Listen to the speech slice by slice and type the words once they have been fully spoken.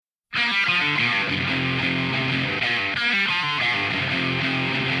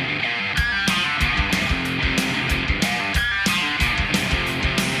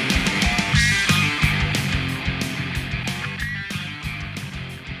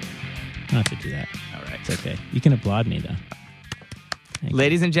don't have to do that. All right. It's okay. You can applaud me, though.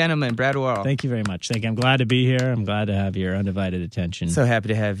 Ladies and gentlemen, Brad Worrell. Thank you very much. I'm glad to be here. I'm glad to have your undivided attention. So happy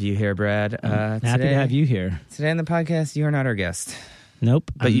to have you here, Brad. Happy to have you here. Today on the podcast, you are not our guest.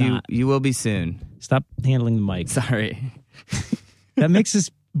 Nope, but you will be soon. Stop handling the mic. Sorry. That makes us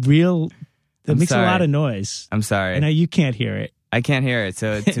real. That makes a lot of noise. I'm sorry. I know you can't hear it. I can't hear it,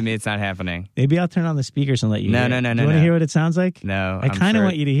 so to me, it's not happening. Maybe I'll turn on the speakers and let you hear it. No. Do you want to hear what it sounds like? No. I kind of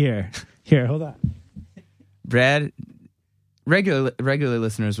want you to hear. Here, hold on. Brad, regular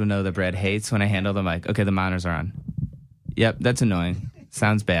listeners will know that Brad hates when I handle the mic. Okay, the monitors are on. Yep, that's annoying.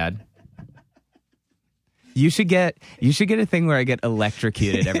 Sounds bad. You should get a thing where I get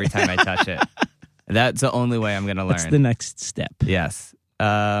electrocuted every time I touch it. That's the only way I'm going to learn. That's the next step. Yes.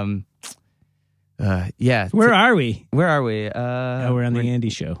 Yeah. Where are we? Where are we? We're on the Andy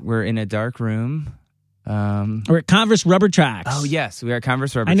Show. We're in a dark room. We're at Converse Rubber Tracks. Oh, yes. We are at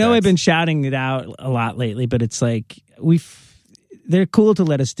Converse Rubber Tracks. I know I've been shouting it out a lot lately, but it's like they're cool to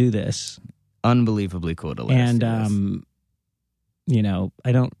let us do this. Unbelievably cool to let us do this. You know,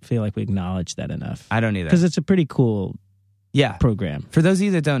 I don't feel like we acknowledge that enough. I don't either. Because it's a pretty cool program. For those of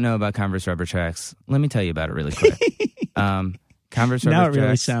you that don't know about Converse Rubber Tracks, let me tell you about it really quick. Converse Rubber Tracks. Now it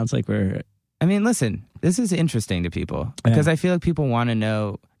really sounds like we're... I mean, listen, this is interesting to people because I feel like people want to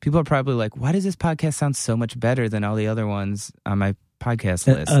know. People are probably like, why does this podcast sound so much better than all the other ones on my podcast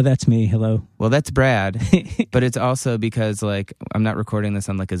list? Oh, that's me. Hello. Well, that's Brad. But it's also because, like, I'm not recording this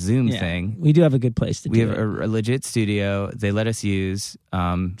on, like, a Zoom thing. We do have a good place to do it. We have a legit studio. They let us use...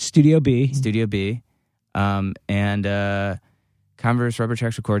 Studio B. Studio B. And Converse Rubber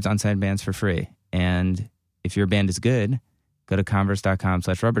Tracks records on-site bands for free. And if your band is good, go to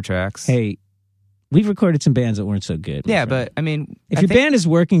converse.com/rubbertracks. Hey, we've recorded some bands that weren't so good. Yeah, but I mean... If your band is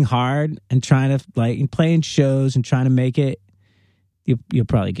working hard and trying to, like, and playing shows and trying to make it, you'll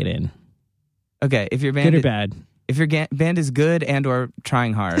probably get in. Okay, if your band... Good or bad? If your band is good and or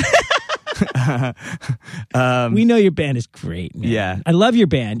trying hard. We know your band is great, man. Yeah. I love your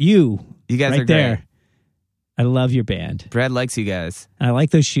band. You guys right are great. there. I love your band. Brad likes you guys. And I like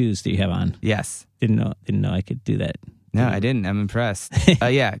those shoes that you have on. Yes. Didn't know I could do that. No, I didn't. I'm impressed.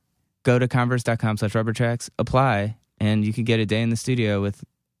 Yeah. Go to converse.com/rubbertracks, apply, and you can get a day in the studio with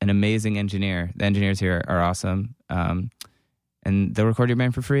an amazing engineer. The engineers here are awesome. And they'll record your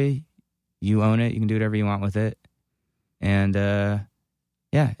band for free. You own it. You can do whatever you want with it. And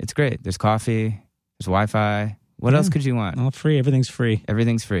yeah, it's great. There's coffee. There's Wi-Fi. What else could you want? All free. Everything's free.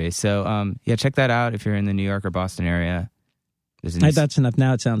 Everything's free. So yeah, check that out if you're in the New York or Boston area. That's enough.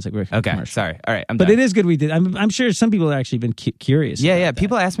 Now it sounds like we're okay. Commercial. Sorry. All right. But it is good we did. I'm sure some people have actually been curious. Yeah.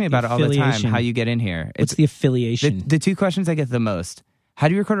 People ask me about it all the time. How you get in here? What's the affiliation? The two questions I get the most: how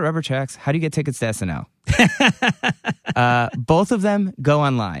do you record at Rubber Tracks? How do you get tickets to SNL? Both of them go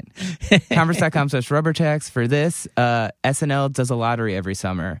online. Converse.com/rubbertracks for this. SNL does a lottery every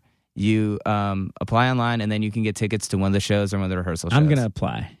summer. You apply online, and then you can get tickets to one of the shows or one of the rehearsal shows. I'm going to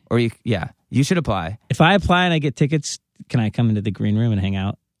apply. Or you should apply. If I apply and I get tickets, can I come into the green room and hang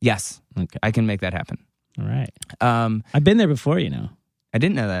out? Yes. Okay. I can make that happen. All right. I've been there before, you know. I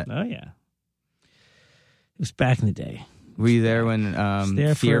didn't know that. Oh, yeah. It was back in the day. Were you there when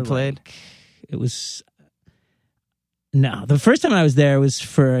Fear played? It was... No, the first time I was there was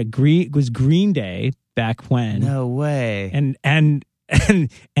for Green Day back when. No way. And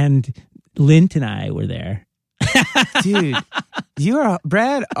Lint and I were there. Dude,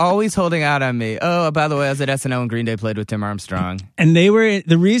 Brad always holding out on me. Oh, by the way, I was at SNL when Green Day played with Tim Armstrong. And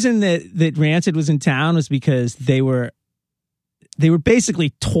the reason that Rancid was in town was because they were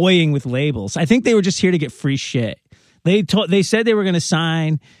basically toying with labels. I think they were just here to get free shit. They said they were going to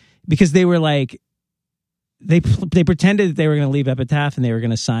sign because they were like, they pretended that they were going to leave Epitaph and they were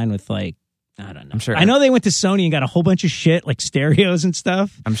going to sign with, like, I don't know. I'm sure. I know they went to Sony and got a whole bunch of shit, like stereos and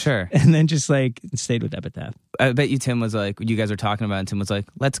stuff. I'm sure. And then just, like, stayed with Epitaph. I bet you Tim was like, you guys were talking about it, and Tim was like,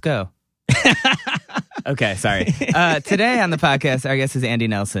 let's go. Okay, sorry. Today on the podcast, our guest is Andy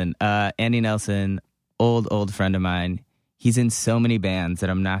Nelson. Andy Nelson, old friend of mine. He's in so many bands that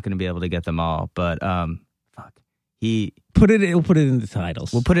I'm not going to be able to get them all, but fuck. We'll put it in the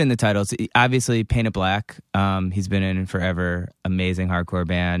titles. We'll put it in the titles. Obviously, Paint It Black. He's been in forever. Amazing hardcore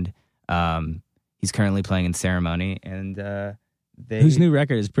band. He's currently playing in Ceremony, and whose new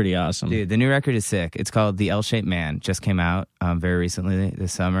record is pretty awesome. Dude, the new record is sick. It's called The L-Shaped Man. Just came out very recently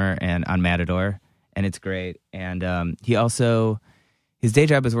this summer and on Matador, and it's great. And he also, his day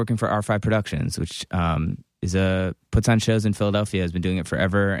job is working for R5 Productions, which puts on shows in Philadelphia, has been doing it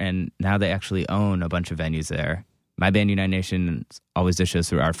forever, and now they actually own a bunch of venues there. My band United Nation always does shows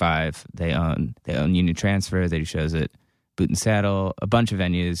through R5. They own Union Transfer. They do shows at Boot and Saddle, a bunch of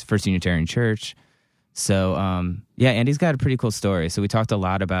venues, First Unitarian Church. So, Andy's got a pretty cool story. So we talked a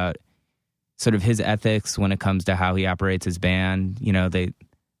lot about sort of his ethics when it comes to how he operates his band. They'll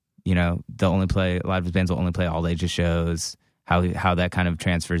only play, a lot of his bands will only play all ages shows, how that kind of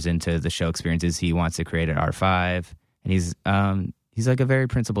transfers into the show experiences he wants to create at R5. And he's like a very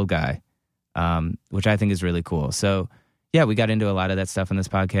principled guy, which I think is really cool. So yeah, we got into a lot of that stuff in this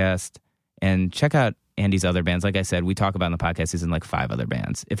podcast. And check out Andy's other bands. Like I said, we talk about in the podcast, he's in like 5 other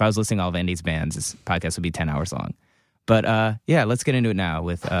bands. If I was listing all of Andy's bands, this podcast would be 10 hours long. But let's get into it now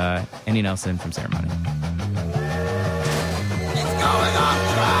with Andy Nelson from Ceremony. It's going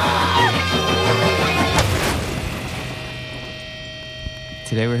on track!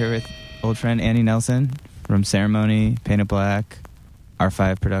 Today we're here with old friend Andy Nelson from Ceremony, Painted Black,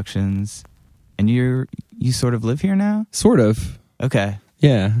 R5 Productions. And you sort of live here now? Sort of. Okay.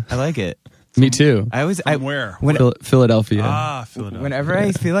 Yeah. I like it. Me too. Where? Philadelphia. Philadelphia. Whenever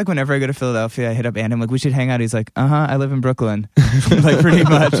I go to Philadelphia, I hit up Andy. I'm like, we should hang out. He's like, I live in Brooklyn. Like, pretty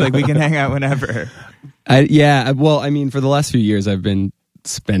much. Like, we can hang out whenever. Well, I mean, for the last few years, I've been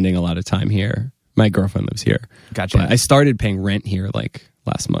spending a lot of time here. My girlfrind lives here. Gotcha. But I started paying rent here like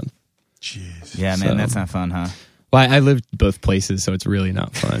last month. Jeez. Yeah, man, that's not fun, huh? Well, I lived both places, so it's really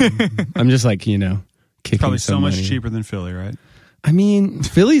not fun. I'm just like, kicking Probably so much money. cheaper than Philly, right? I mean,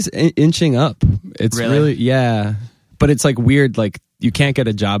 Philly's inching up. It's really, yeah. But it's like weird, like you can't get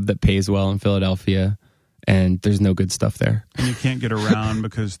a job that pays well in Philadelphia and there's no good stuff there. And you can't get around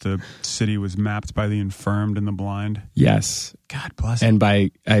because the city was mapped by the infirmed and the blind. Yes. God bless it. And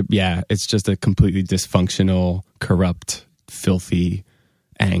it's just a completely dysfunctional, corrupt, filthy,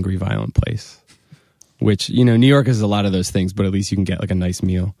 angry, violent place. Which, New York is a lot of those things, but at least you can get like a nice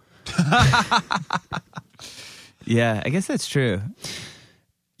meal. Yeah, I guess that's true.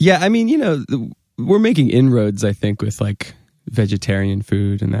 Yeah, I mean, we're making inroads, I think, with like vegetarian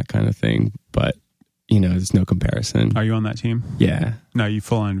food and that kind of thing. But, there's no comparison. Are you on that team? Yeah. No, you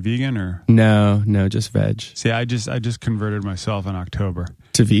full on vegan or? No, just veg. See, I just converted myself in October.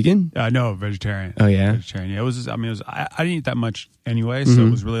 To vegan? No, vegetarian. Oh, yeah? Vegetarian. Yeah, I didn't eat that much anyway, so it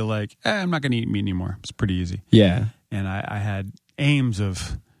was really like, I'm not going to eat meat anymore. It's pretty easy. Yeah. And I had aims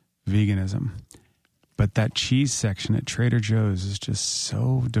of veganism. But that cheese section at Trader Joe's is just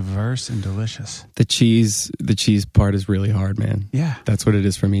so diverse and delicious. The cheese part is really hard, man. Yeah. That's what it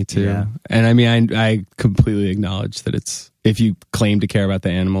is for me too. Yeah. And I mean, I completely acknowledge that if you claim to care about the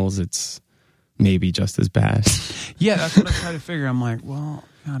animals, it's maybe just as bad. Yeah, that's what I try to figure. I'm like, well,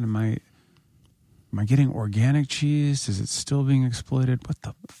 God, am I getting organic cheese? Is it still being exploited? What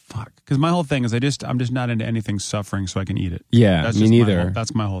the fuck? Because my whole thing is I'm just not into anything suffering so I can eat it. Yeah, that's me neither.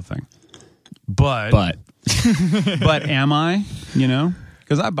 That's my whole thing. But am I?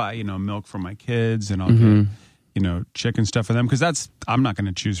 Because I buy milk for my kids and I'll get chicken stuff for them because I'm not going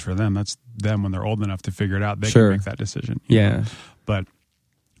to choose for them. That's them when they're old enough to figure it out. They can make that decision. You know? But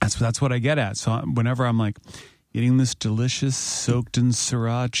that's what I get at. So whenever I'm like eating this delicious soaked in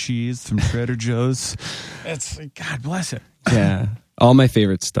Syrah cheese from Trader Joe's, it's like, God bless it. Yeah. All my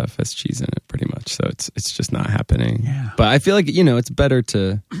favorite stuff has cheese in it pretty much. So it's just not happening. Yeah. But I feel like, it's better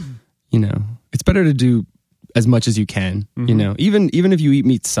to, it's better to do as much as you can, even if you eat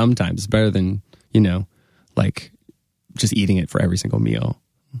meat sometimes, it's better than, like just eating it for every single meal.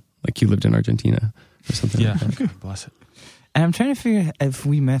 Like you lived in Argentina or something. Yeah. Like that. God bless it. And I'm trying to figure if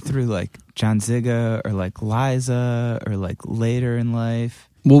we met through like John Zigga or like Liza or like later in life.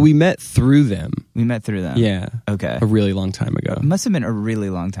 Well, we met through them. Yeah. Okay. A really long time ago. It must have been a really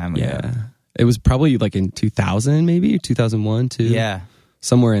long time ago. Yeah. It was probably like in 2000, maybe 2001, 2. Yeah.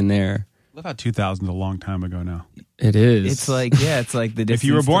 Somewhere in there. I love how 2000 is a long time ago now. It is. It's like the distance if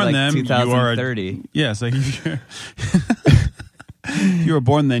you were born to like then, 2030. Yeah, it's like if you were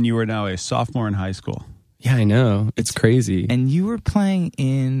born then, you were now a sophomore in high school. Yeah, I know. It's crazy. And you were playing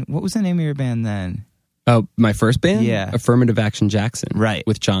in, what was the name of your band then? Oh, my first band? Yeah. Affirmative Action Jackson. Right.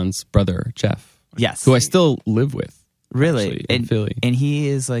 With John's brother, Jeff. Yes. Who I still live with. Really? Actually, in Philly. And he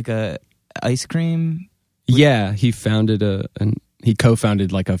is like a ice cream? Yeah, he founded he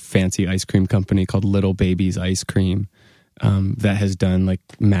co-founded like a fancy ice cream company called Little Baby's Ice Cream that has done like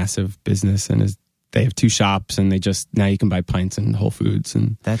massive business and they have 2 shops and now you can buy pints in Whole Foods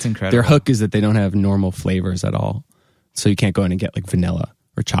and that's incredible. Their hook is that they don't have normal flavors at all. So you can't go in and get like vanilla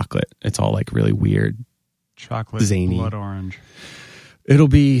or chocolate. It's all like really weird. Chocolate, zany. blood orange. It'll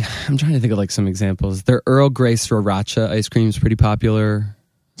be, I'm trying to think of like some examples. Their Earl Grey Sriracha ice cream is pretty popular.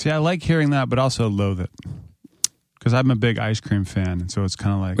 See, I like hearing that, but also loathe it. Because I'm a big ice cream fan, and so it's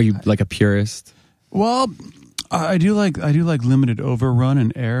kind of like... Are you like a purist? Well, I do like limited overrun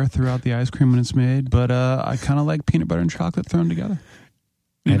and air throughout the ice cream when it's made, but I kind of like peanut butter and chocolate thrown together.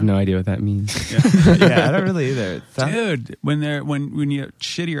 I have no idea what that means. Yeah, I don't really either. Dude, when you have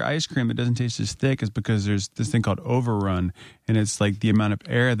shittier ice cream that doesn't taste as thick, is because there's this thing called overrun, and it's like the amount of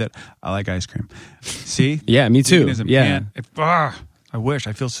air that I like ice cream. See? Yeah, me too. Veganism Yeah. I wish.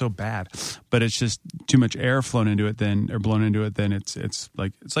 I feel so bad, but it's just too much air blown into it. Then it's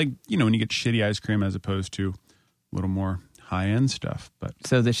like when you get shitty ice cream as opposed to a little more high end stuff. But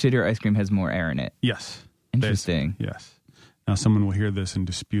So the shittier ice cream has more air in it. yes, Interesting. basically, yes. Now someone will hear this and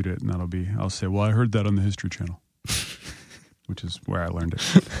dispute it, and I'll say, well, I heard that on the History Channel, which is where I learned it.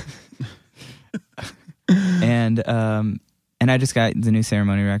 And I just got the new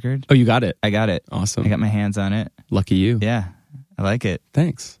Ceremony record. Oh, you got it. I got it. Awesome. I got my hands on it. Lucky you. Yeah, I like it.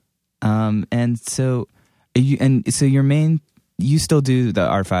 Thanks. And so your main, you still do the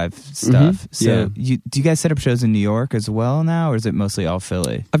R5 stuff. So do you guys set up shows in New York as well now, or is it mostly all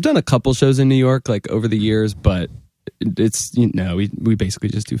Philly? I've done a couple shows in New York like over the years, but it's we basically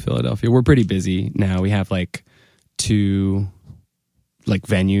just do Philadelphia. We're pretty busy now. We have like 2 like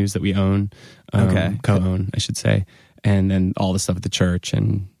venues that we own, co-own, I should say, and then all the stuff at the church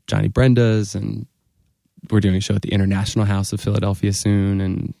and Johnny Brenda's, and we're doing a show at the International House of Philadelphia soon,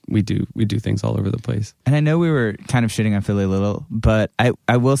 and we do things all over the place. And I know we were kind of shitting on Philly a little, but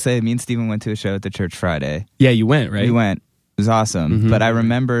I will say me and Steven went to a show at the church Friday. Yeah, you went, right? We went. It was awesome. Mm-hmm. But I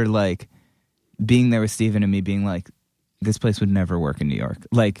remember like being there with Steven and me being like, this place would never work in New York.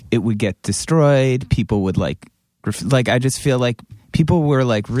 Like it would get destroyed. People would like I just feel like people were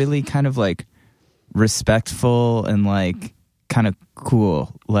like really kind of like respectful and like kind of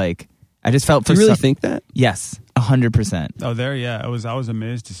cool. Like I just felt. Do you really think that? Yes, 100%. Oh, there, yeah. I was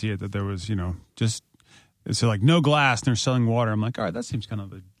amazed to see it, that there was, just so like no glass and they're selling water. I'm like, all right, that seems kind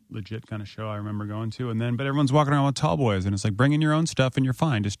of a legit kind of show I remember going to. But everyone's walking around with tall boys, and it's like, bring in your own stuff and you're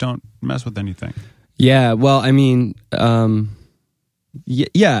fine. Just don't mess with anything. Yeah, well, I mean,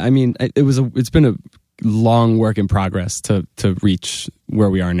 it's been a long work in progress to reach where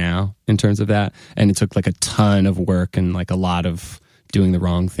we are now in terms of that, and it took like a ton of work and like a lot of doing the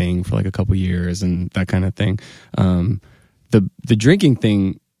wrong thing for like a couple years and that kind of thing. The drinking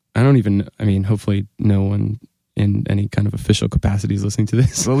thing, hopefully no one in any kind of official capacity is listening to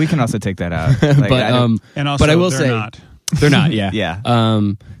this. Well, we can also take that out. Like, and also, but I will they're say not. They're not. Yeah, yeah.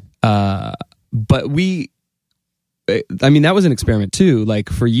 But that was an experiment too. Like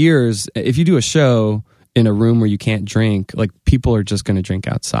for years, if you do a show in a room where you can't drink, like people are just going to drink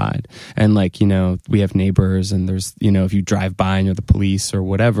outside. And like, we have neighbors, and there's, if you drive by and you're the police or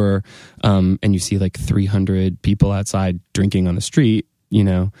whatever, and you see like 300 people outside drinking on the street,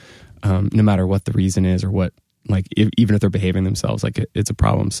 no matter what the reason is or what, like even if they're behaving themselves, like it's a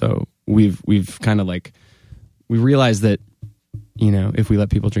problem. So we've kind of like, we realized that, if we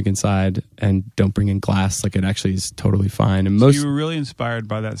let people drink inside and don't bring in glass, like it actually is totally fine. And So you were really inspired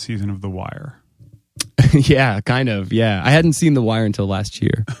by that season of The Wire. Yeah, kind of. Yeah. I hadn't seen The Wire until last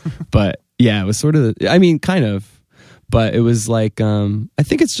year, but yeah, it was sort of, kind of, but it was like, I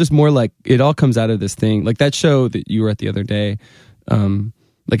think it's just more like it all comes out of this thing. Like that show that you were at the other day,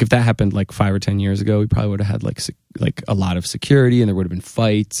 like if that happened like 5 or 10 years ago, we probably would have had like a lot of security, and there would have been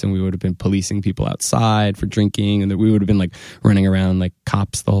fights, and we would have been policing people outside for drinking, and we would have been like running around like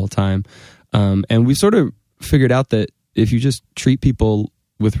cops the whole time. And we sort of figured out that if you just treat people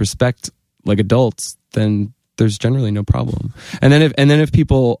with respect like adults, then there's generally no problem. And then if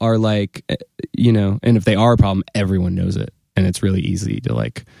people are like, and if they are a problem, everyone knows it, and it's really easy to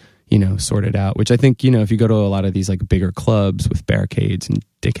like, sort it out, which I think, if you go to a lot of these like bigger clubs with barricades and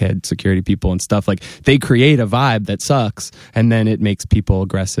dickhead security people and stuff, like they create a vibe that sucks, and then it makes people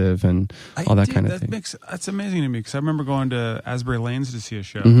aggressive and all that kind of thing. That's amazing to me, because I remember going to Asbury Lanes to see a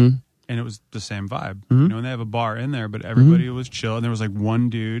show, Mm-hmm. and it was the same vibe. Mm-hmm. And they have a bar in there, but everybody was chill, and there was like one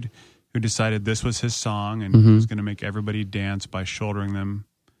dude who decided this was his song, and he was going to make everybody dance by shouldering them,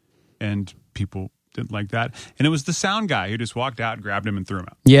 and people didn't like that. And it was the sound guy who just walked out, grabbed him, and threw him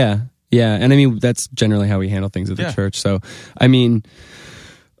out. Yeah. And that's generally how we handle things at the church. So,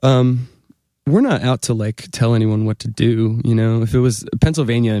 we're not out to like tell anyone what to do. If it was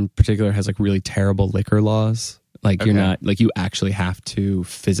Pennsylvania in particular has like really terrible liquor laws. Like you're not like, you actually have to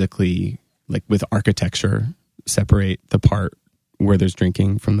physically, like with architecture, separate the part where there's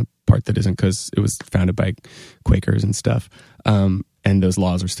drinking from the part that isn't, because it was founded by Quakers and stuff. And those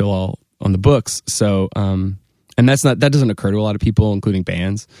laws are still all on the books. So, and that doesn't occur to a lot of people, including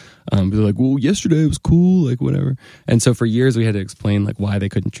bands. They're like, well, yesterday it was cool, like whatever. And so for years we had to explain like why they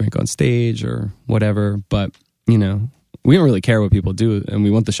couldn't drink on stage or whatever. But, we don't really care what people do, and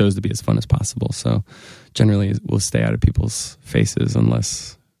we want the shows to be as fun as possible. So generally we'll stay out of people's faces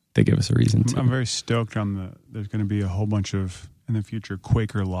unless they give us a reason to. I'm very stoked on there's going to be a whole bunch of, in the future,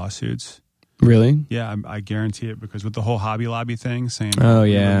 Quaker lawsuits. Really? Yeah, I guarantee it, because with the whole Hobby Lobby thing saying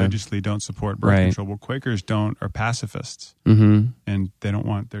we religiously don't support birth Right. control. Well, Quakers are pacifists, Mm-hmm. and they don't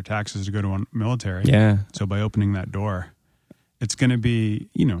want their taxes to go to military. Yeah. So by opening that door, it's going to be,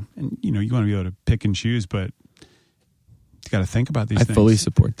 you want to be able to pick and choose, but you got to think about these things. I fully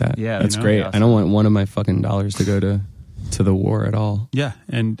support that. Yeah, that's great. awesome. I don't want one of my fucking dollars to go to the war at all. Yeah,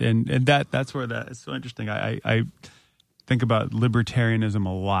 and that's where that is so interesting. I think about libertarianism a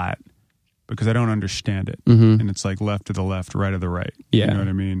lot because I don't understand it, and it's like left to the left, right to the right. Yeah. You know what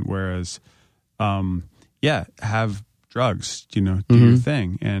I mean? Whereas, have drugs, do your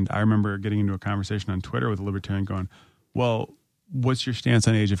thing. And I remember getting into a conversation on Twitter with a libertarian going, well, what's your stance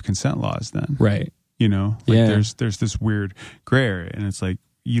on age of consent laws then? Right. There's this weird gray area, and it's like,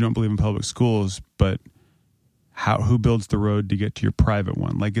 you don't believe in public schools, but who builds the road to get to your private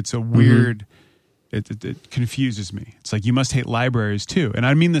one? Like, it's a weird, it confuses me. It's like, you must hate libraries too. And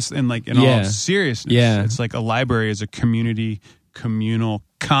I mean this in all seriousness. Yeah. It's like a library is a communal,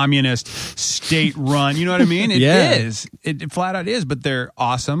 communist, state run. You know what I mean? It is. It flat out is, but they're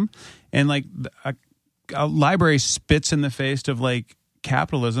awesome. And like a library spits in the face of like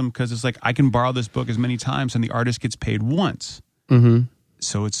capitalism, because it's like, I can borrow this book as many times and the artist gets paid once. Mm-hmm.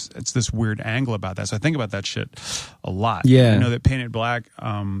 So it's this weird angle about that. So I think about that shit a lot. Yeah. I know that Painted Black,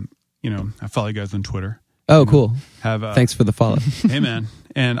 I follow you guys on Twitter. Oh, cool. Thanks for the follow. Hey, man.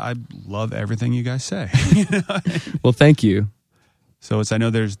 And I love everything you guys say. Well, thank you. So I know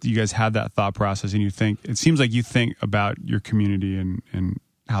you guys have that thought process, and it seems like you think about your community and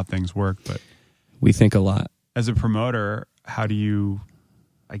how things work. But we think a lot. As a promoter, how do you,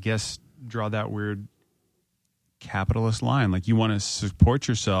 I guess, draw that weird capitalist line? Like, you want to support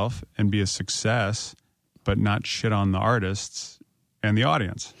yourself and be a success, but not shit on the artists and the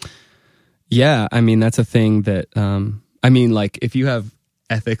audience. Yeah, I mean, that's a thing that like, if you have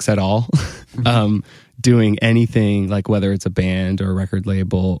ethics at all, doing anything, like whether it's a band or a record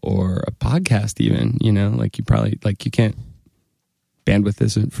label or a podcast even, like you probably, like, you can't, bandwidth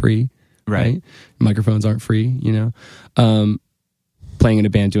isn't free, right? Microphones aren't free, playing in a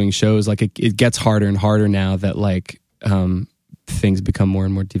band, doing shows, like it gets harder and harder now that like things become more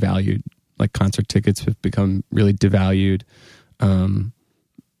and more devalued. Like concert tickets have become really devalued,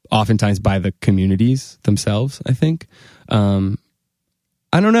 oftentimes by the communities themselves, I think.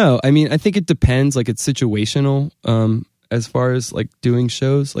 I don't know. I mean, I think it depends. Like, it's situational as far as like doing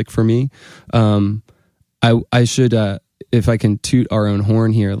shows. Like for me, I should, if I can toot our own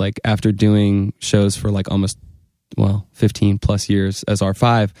horn here, like after doing shows for like almost 15 plus years as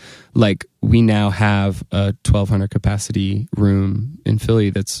R5, like we now have a 1,200 capacity room in Philly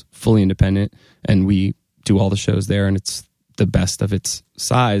that's fully independent, and we do all the shows there, and it's the best of its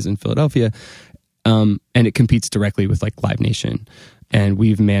size in Philadelphia. And it competes directly with like Live Nation, and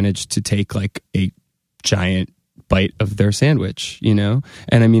we've managed to take like a giant bite of their sandwich, and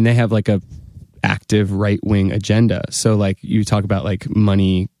I mean, they have like a active right-wing agenda. So like, you talk about like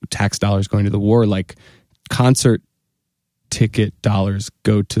money, tax dollars going to the war, like concert ticket dollars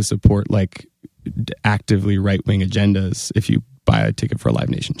go to support like actively right-wing agendas if you buy a ticket for a Live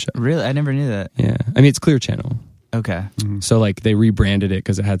Nation show. Really? I never knew that. Yeah. I mean, it's Clear Channel. Okay. Mm-hmm. So like, they rebranded it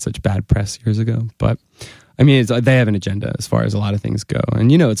because it had such bad press years ago. But I mean, they have an agenda as far as a lot of things go.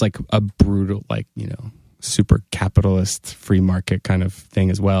 And, it's like a brutal, like, super capitalist free market kind of thing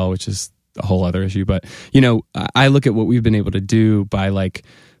as well, which is a whole other issue. But, I look at what we've been able to do by like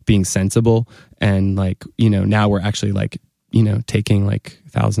being sensible, and like, now we're actually like, taking like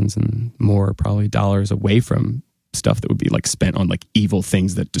thousands and more probably dollars away from stuff that would be like spent on like evil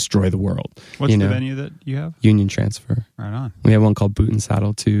things that destroy the world. What's the venue that you have? Union Transfer. Right on. We have one called Boot and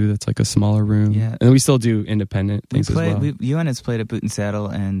Saddle too. That's like a smaller room. Yeah. And we still do independent things as well. UN has played at Boot and Saddle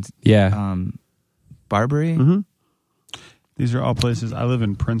and Barbary. Mm-hmm. These are all places. I live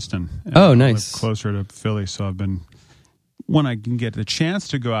in Princeton. Oh, I nice. live closer to Philly, so I've been, when I can get the chance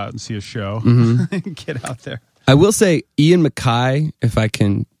to go out and see a show, get out there. I will say Ian MacKay, if I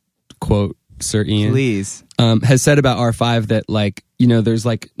can quote Sir Ian, please, has said about R5 that like, there's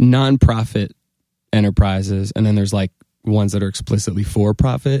like nonprofit enterprises, and then there's like ones that are explicitly for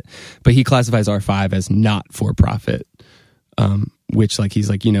profit, but he classifies R5 as not for profit, which like, he's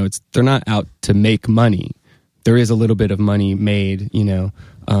like, they're not out to make money. There is a little bit of money made,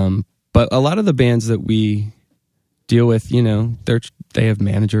 but a lot of the bands that we deal with, they have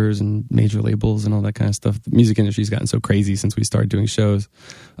managers and major labels and all that kind of stuff. The music industry's gotten so crazy since we started doing shows.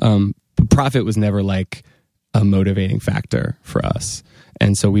 But profit was never like a motivating factor for us.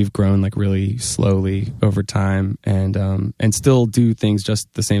 And so we've grown like really slowly over time, and still do things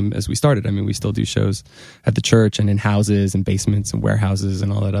just the same as we started. I mean, we still do shows at the church and in houses and basements and warehouses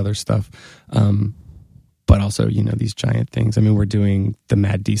and all that other stuff. But also, you know, these giant things. I mean, we're doing the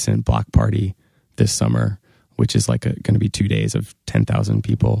Mad Decent block party this summer, which is like going to be 2 days of 10,000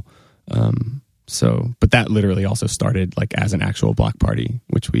 people. But that literally also started like as an actual block party,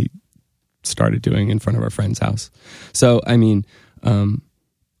 which we started doing in front of our friend's house. So, I mean,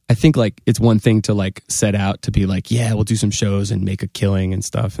 I think like it's one thing to like set out to be like, yeah, we'll do some shows and make a killing and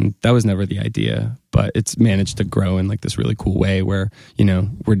stuff. And that was never the idea, but it's managed to grow in like this really cool way where, you know,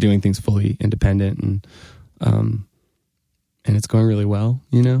 we're doing things fully independent, and it's going really well,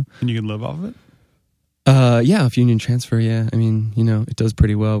 you know? And you can live off of it? Yeah, off Union Transfer. Yeah. I mean, you know, it does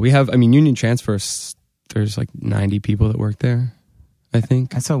pretty well. We have, I mean, Union Transfer, there's like 90 people that work there, I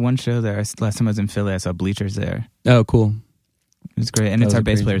think. I saw one show there. Last time I was in Philly, I saw Bleachers there. Oh, cool. It was great. And it's our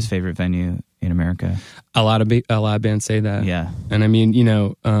bass player's favorite venue in America. A lot of bands say that. Yeah. And I mean, you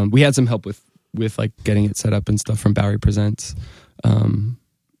know, we had some help with like getting it set up and stuff from Bowery Presents.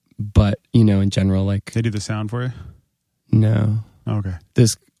 But, you know, in general, like. They do the sound for you? No. Okay.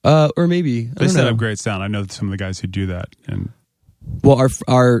 This, or maybe. They set up great sound. I know some of the guys who do that. And well,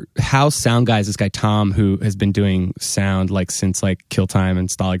 our house sound guy is this guy, Tom, who has been doing sound like since like Kill Time and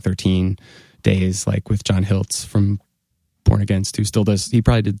Stalag 13 days, like with John Hiltz from Born Against, who still does. He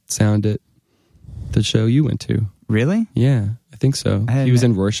probably did sound at the show you went to. Really? Yeah, I think so. He was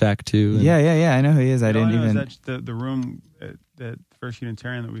in Rorschach too. Yeah. I know who he is. I didn't even. The room at First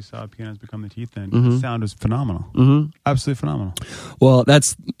Unitarian that we saw, Pianos Become the Teeth in, the sound was phenomenal. Absolutely phenomenal. Well,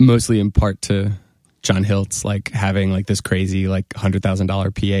 that's mostly in part to John Hiltz, like having like this crazy like $100,000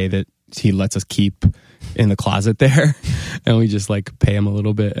 PA that he lets us keep in the closet there, and we just like pay him a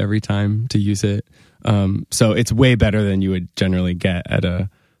little bit every time to use it. So it's way better than you would generally get at a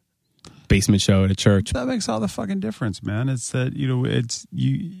basement show at a church. That makes all the fucking difference, man. It's that, you know, it's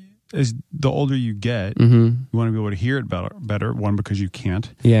you as the older you get, Mm-hmm. you want to be able to hear it better. One, because you can't.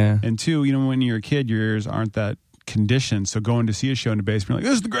 Yeah. And two, you know, when you're a kid, your ears aren't that conditioned. So going to see a show in a basement, you're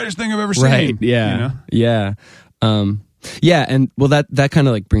like, this is the greatest thing I've ever seen. Right. Yeah. You know? Yeah. Yeah. And well, that kind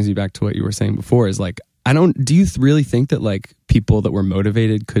of like brings me back to what you were saying before is like, do you really think that like people that were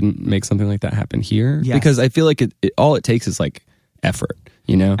motivated couldn't make something like that happen here? Yes. Because I feel like all it takes is like effort,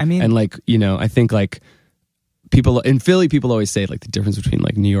 you know? I mean, and like, you know, I think like people in Philly, people always say like the difference between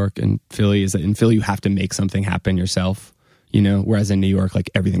like New York and Philly is that in Philly you have to make something happen yourself, you know? Whereas in New York,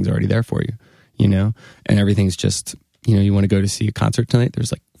 like everything's already there for you, you know? And everything's just, you know, you want to go to see a concert tonight,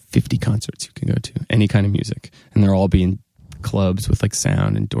 there's like 50 concerts you can go to, any kind of music. And they're all being clubs with like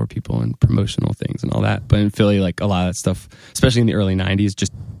sound and door people and promotional things and all that. But in Philly, like a lot of that stuff, especially in the early 90s,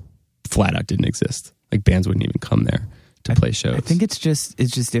 just flat out didn't exist. Like bands wouldn't even come there to play shows. I think it's just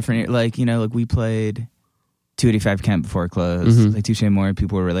different. Like, you know, like we played 285 Kent before it closed. Mm-hmm. Like Touché Amore,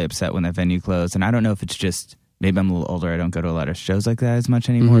 people were really upset when that venue closed. And I don't know if it's just, maybe I'm a little older, I don't go to a lot of shows like that as much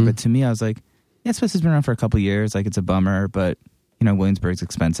anymore. Mm-hmm. But to me, I was like, yeah, Swiss has been around for a couple years. Like, it's a bummer, but, you know, Williamsburg's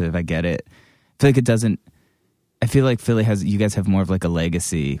expensive. I get it. I feel like Philly you guys have more of like a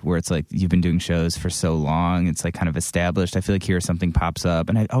legacy where it's like you've been doing shows for so long. It's like kind of established. I feel like here something pops up.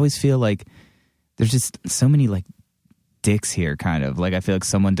 And I always feel like there's just so many like dicks here, kind of. Like I feel like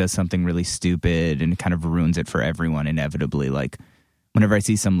someone does something really stupid and it kind of ruins it for everyone inevitably. Like whenever I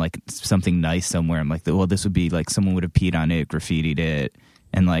see something nice somewhere, I'm like, well, this would be like someone would have peed on it, graffitied it.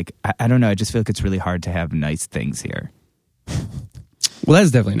 And like, I don't know. I just feel like it's really hard to have nice things here. Well,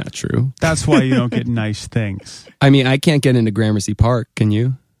 that's definitely not true. That's why you don't get nice things. I mean, I can't get into Gramercy Park. Can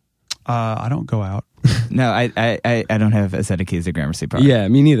you? I don't go out. No, I don't have a set of keys at Gramercy Park. Yeah,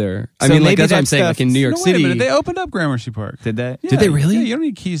 me neither. I So mean, like maybe that's what I'm that saying. Like in New York No, City, wait a minute. They opened up Gramercy Park. Did they? Yeah, Did they really? Yeah, you don't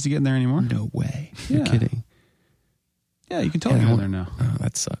need keys to get in there anymore. No way. Yeah. You're kidding. Yeah, you can totally get in there now. Oh,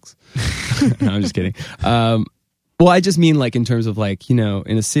 that sucks. No, I'm just kidding. Well, I just mean like in terms of like, you know,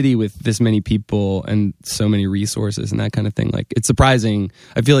 in a city with this many people and so many resources and that kind of thing, like it's surprising.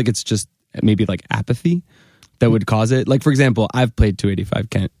 I feel like it's just maybe like apathy that would cause it. Like, for example, I've played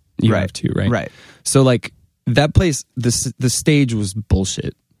 285 Kent. You have too, right? Right. So like that place, the stage was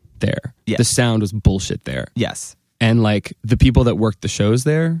bullshit there. Yeah. The sound was bullshit there. Yes. And like the people that worked the shows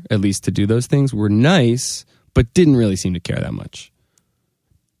there, at least to do those things, were nice, but didn't really seem to care that much.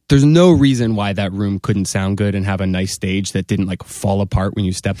 There's no reason why that room couldn't sound good and have a nice stage that didn't like fall apart when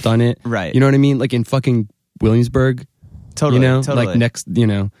you stepped on it. Right. You know what I mean? Like in fucking Williamsburg. Totally. You know? Totally. Like next, you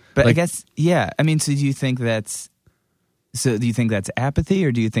know. But like, I guess, yeah. I mean, do you think that's apathy,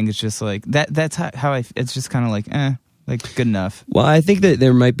 or do you think it's just like that's how it's just kind of like, like good enough? Well, I think that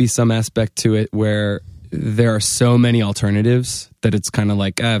there might be some aspect to it where there are so many alternatives that it's kind of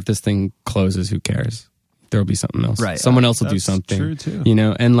like, if this thing closes, who cares? There'll be something else. Right. Someone else will do That's something. true, too. You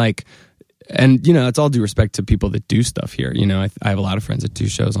know, and it's all due respect to people that do stuff here. You know, I have a lot of friends that do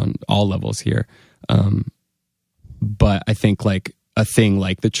shows on all levels here. But I think like a thing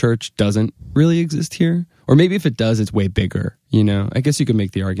like the church doesn't really exist here. Or maybe if it does, it's way bigger. You know, I guess you could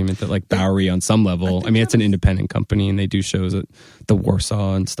make the argument that like Bowery on some level, I mean, it's an independent company and they do shows at the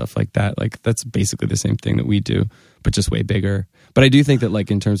Warsaw and stuff like that. Like that's basically the same thing that we do, but just way bigger. But I do think that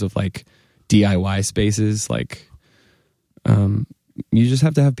like in terms of like DIY spaces, like, you just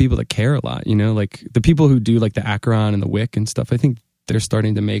have to have people that care a lot, you know, like the people who do like the Acheron and the Wick and stuff. I think they're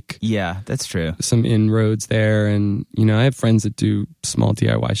starting to make that's true. some inroads there. And, you know, I have friends that do small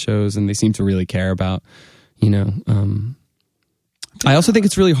DIY shows and they seem to really care about, you know, I also think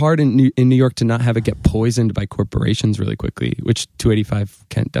it's really hard in New York to not have it get poisoned by corporations really quickly, which 285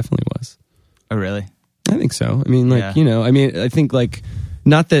 Kent definitely was. Oh, really? I think so. I mean, like, you know, I mean, I think like,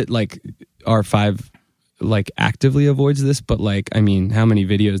 not that like R5 like actively avoids this, but like, I mean, how many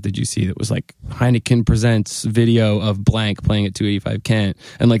videos did you see that was like Heineken presents video of blank playing at 285 Kent,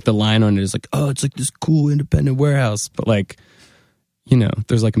 and like the line on it is like, oh, it's like this cool independent warehouse, but like, you know,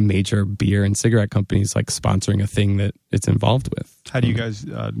 there's like major beer and cigarette companies like sponsoring a thing that it's involved with. How do you guys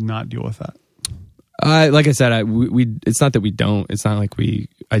not deal with that? Like I said, we it's not that we don't. It's not like we.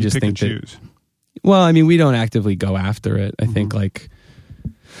 I just Pick think and that. choose. Well, I mean, we don't actively go after it. I think like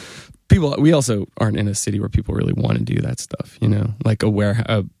people. We also aren't in a city where people really want to do that stuff. You know, like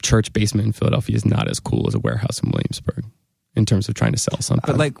a church basement in Philadelphia is not as cool as a warehouse in Williamsburg in terms of trying to sell something.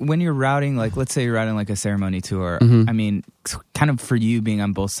 But like when you're routing, like let's say you're routing like a ceremony tour. I mean, kind of for you being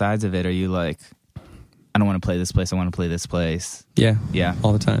on both sides of it, are you like, I don't want to play this place, I want to play this place? Yeah,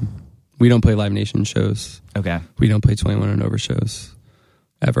 all the time. We don't play Live Nation shows. Okay. We don't play 21 and over shows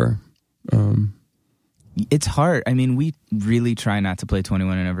ever. It's hard. I mean, we really try not to play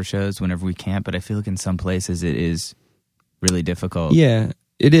 21 and over shows whenever we can, but I feel like in some places it is really difficult. Yeah,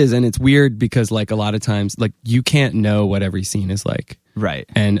 it is. And it's weird because like a lot of times, like you can't know what every scene is like. Right.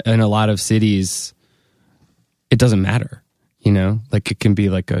 And in a lot of cities, it doesn't matter. You know, like it can be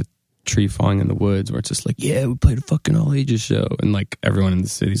like a tree falling in the woods where it's just like, yeah, we played a fucking all ages show. And like everyone in the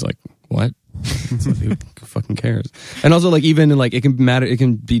city's like, what? It's like, who fucking cares? And also like even like it can matter, it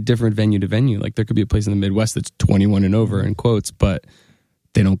can be different venue to venue. Like there could be a place in the Midwest that's 21 and over in quotes, but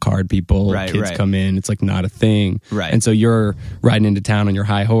they don't card people. Kids come in, it's like not a thing. Right. And so you're riding into town on your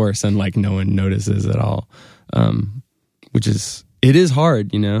high horse and like no one notices at all. Which is, it is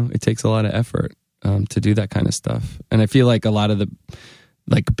hard, you know, it takes a lot of effort to do that kind of stuff. And I feel like a lot of the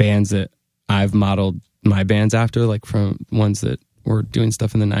like bands that I've modeled my bands after, like from ones that were doing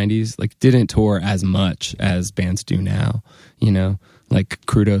stuff in the 90s, like didn't tour as much as bands do now, you know, like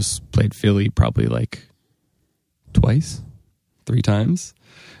Crudos played Philly probably like twice, 3 times.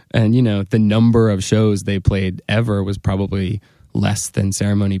 And, you know, the number of shows they played ever was probably less than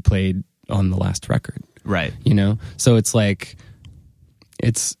Ceremony played on the last record. Right. You know? So it's like,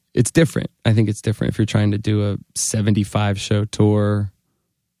 it's different. I think it's different if you're trying to do a 75 show tour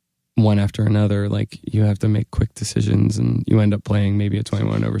one after another. Like you have to make quick decisions and you end up playing maybe a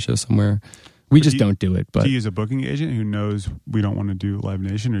 21 over show somewhere. We just don't do it. But do you use a booking agent who knows we don't want to do Live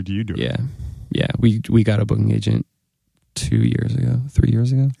Nation, or do you do it? Yeah. We got a booking agent 3 years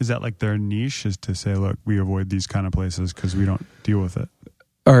ago. Is that like their niche, is to say, look, we avoid these kind of places because we don't deal with it?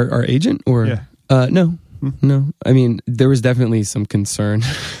 Our agent or no. No. I mean, there was definitely some concern.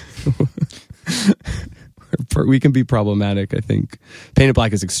 We can be problematic, I think. Painted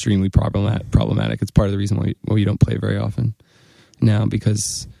Black is extremely problematic. It's part of the reason why we don't play very often now,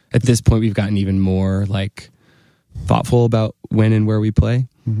 because at this point we've gotten even more like thoughtful about when and where we play.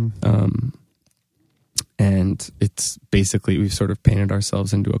 And it's basically, we've sort of painted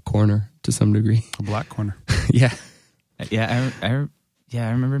ourselves into a corner to some degree. A black corner. Yeah. I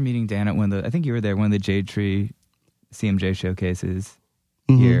remember meeting Dan at I think you were there, one of the Jade Tree CMJ showcases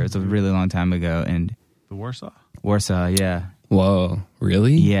Mm-hmm. here. It was a really long time ago. And The Warsaw? Warsaw, yeah. Whoa,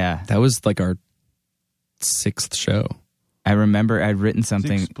 really? Yeah. That was like our 6th show. I remember I'd written Was the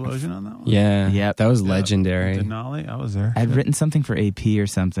something. explosion on that one? Yeah. Yep. That was legendary. Denali? I was there. I'd written something for AP or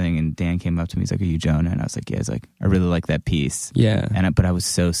something, and Dan came up to me. He's like, "Are you Jonah?" And I was like, "Yeah." He's like, "I really like that piece." Yeah. But I was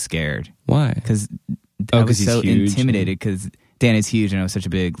so scared Why? because I 'cause was he's so huge. intimidated because Dan is huge, and I was such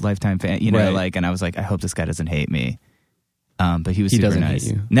a big Lifetime fan. You know, Right. like, and I was like, I hope this guy doesn't hate me. But he was He super doesn't nice.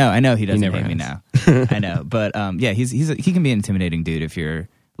 hate you. No, I know he doesn't never hate me has. now. I know, but yeah, he can be an intimidating dude if you're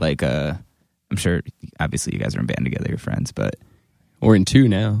like I'm sure. Obviously, you guys are in band together, you're friends, but We're in 2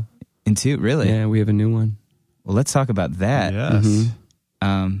 now. in 2, really? Yeah, we have a new one. Well, let's talk about that. Yes.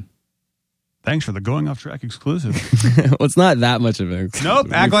 Mhm. Thanks for the Going Off Track exclusive. Well, it's not that much of an exclusive.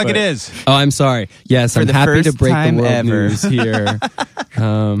 Nope, act like it is. Oh, I'm sorry. Yes, I'm the happy to first break the time world ever. news here.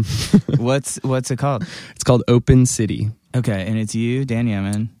 What's it called? It's called Open City. Okay, and it's you, Dan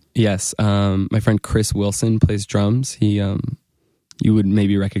Yemin. Yes, my friend Chris Wilson plays drums. He, you would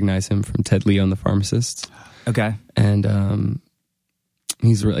maybe recognize him from Ted Leo and the Pharmacists. Okay. And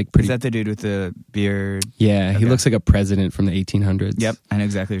he's like pretty. Is that the dude with the beard? Yeah, he Okay. looks like a president from the 1800s. Yep, I know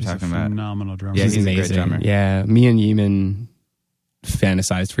exactly what you're talking about. Phenomenal drummer. Yeah, He's he's a great amazing. drummer. Yeah, me and Yemin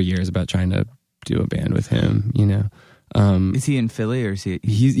fantasized for years about trying to do a band with him. You know, Is he in Philly or is he?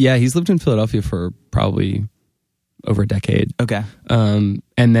 he's lived in Philadelphia for probably over a decade. Okay. And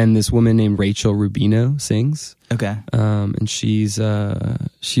then this woman named Rachel Rubino sings. Okay. And she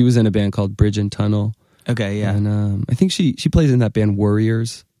was in a band called Bridge and Tunnel. Okay. Yeah. And I think she plays in that band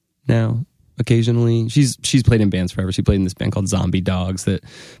Warriors now occasionally. She's played in bands forever. She played in this band called Zombie Dogs that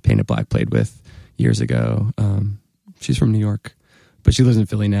Painted Black played with years ago. She's from New York, but she lives in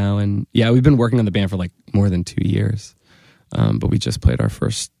Philly now. And yeah, we've been working on the band for like more than 2 years. But we just played our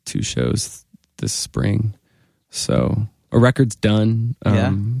first 2 shows this spring. So a record's done.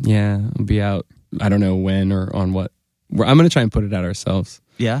 Yeah, it'll be out. I don't know when or on what. I'm going to try and put it out ourselves.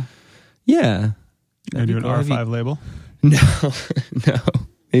 Yeah. Yeah. Gonna do an That'd be cool. R5 label? No.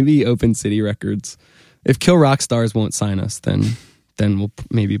 Maybe Open City Records. If Kill Rock Stars won't sign us, then we'll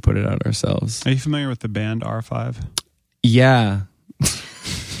maybe put it out ourselves. Are you familiar with the band R5? Yeah,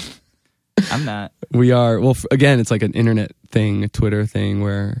 I'm not. we are. Well, again, it's like an internet thing, a Twitter thing,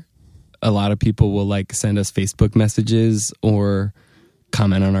 where a lot of people will like send us Facebook messages or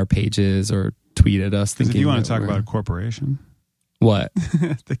comment on our pages or tweet at us. Because if you want that to talk we're- about a corporation, what?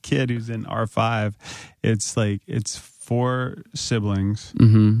 the kid who's in R5, it's 4 siblings,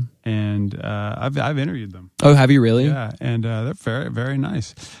 Mm-hmm. and I've interviewed them. Oh, have you really? Yeah, and they're very, very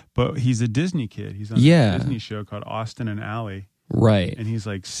nice. But he's a Disney kid. He's on Yeah. a Disney show called Austin and Ally, Right. and he's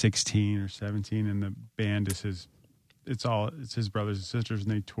like 16 or 17, and the band is his. It's his brothers and sisters,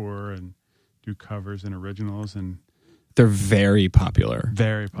 and they tour and do covers and originals, and They're very popular.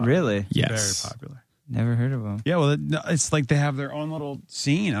 very popular. Really? Yes. Very popular. Never heard of him. Yeah, well, it's like they have their own little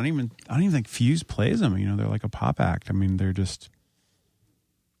scene. I don't even think Fuse plays them. You know, they're like a pop act. I mean, they're just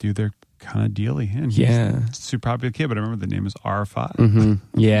do their kind of dealy. And he's Yeah. a super popular kid, but I remember the name is R5. Mm-hmm.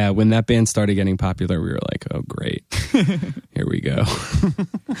 Yeah, when that band started getting popular, we were like, oh, great. Here we go.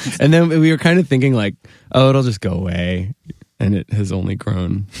 And then we were kind of thinking like, oh, it'll just go away. And it has only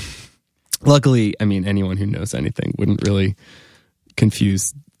grown. Luckily, I mean, anyone who knows anything wouldn't really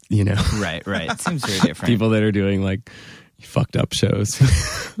confuse, you know, Right. It seems very different. people that are doing like fucked up shows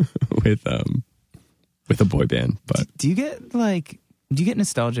with a boy band. But Do you get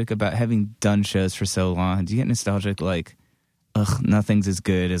nostalgic about having done shows for so long? Do you get nostalgic like, ugh, nothing's as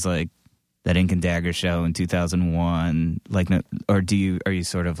good as like that Ink and Dagger show in 2001? Like, no, or are you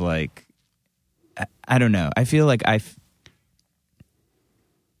sort of like, I don't know. I feel like I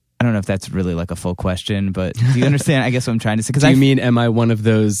don't know if that's really like a full question, but do you understand? I guess what I'm trying to say. do you mean, am I one of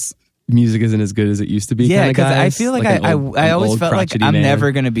those music isn't as good as it used to be yeah, kind of guys? I feel like I always felt like I'm man.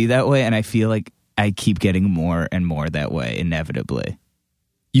 never going to be that way, and I feel like I keep getting more and more that way inevitably.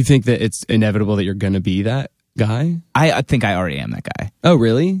 You think that it's inevitable that you're going to be that guy? I think I already am that guy. Oh,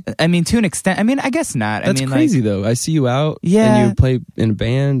 really? I mean, to an extent. I mean, I guess not. That's I mean, crazy, though. I see you out Yeah. and you play in a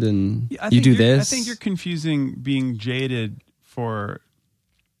band and Yeah, I you think do you're- this. I think you're confusing being jaded for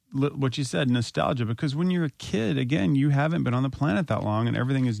what you said, nostalgia, because when you're a kid, again, you haven't been on the planet that long and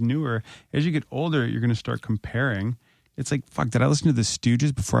everything is newer. As you get older, you're going to start comparing. It's like, fuck, did I listen to the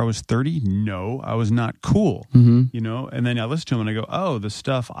Stooges before I was 30? No, I was not cool. Mm-hmm. You know, and then I listen to them and I go, oh, the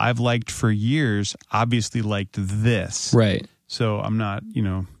stuff I've liked for years obviously liked this. Right. So I'm not, you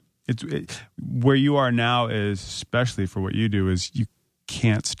know, where you are now is, especially for what you do, is you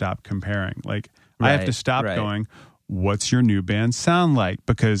can't stop comparing. Like, I have to stop going, what's your new band sound like?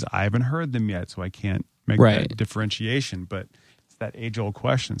 Because I haven't heard them yet, so I can't make that differentiation. But it's that age-old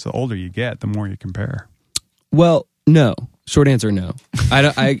question. So the older you get, the more you compare. Well, no. Short answer, no.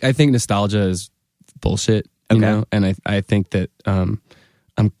 I think nostalgia is bullshit, you know? And I think that I'm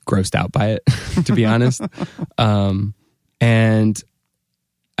grossed out by it, to be honest. And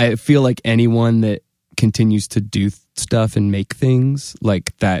I feel like anyone that continues to do stuff and make things,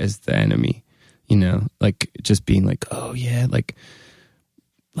 like that is the enemy. You know, like just being like, oh yeah, like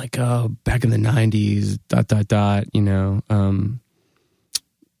oh, back in the 90s, ... You know,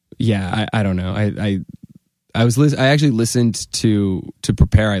 yeah, I don't know. I actually listened to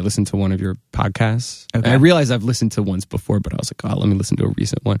prepare. I listened to one of your podcasts. Okay. And I realized I've listened to once before, but I was like, oh, let me listen to a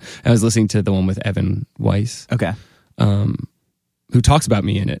recent one. I was listening to the one with Evan Weiss, Okay. who talks about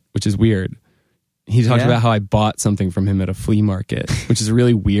me in it, which is weird. He talked Yeah. about how I bought something from him at a flea market, which is a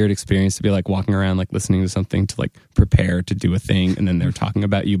really weird experience to be like walking around, like listening to something to like prepare to do a thing. And then they're talking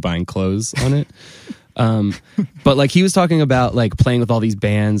about you buying clothes on it. But like he was talking about like playing with all these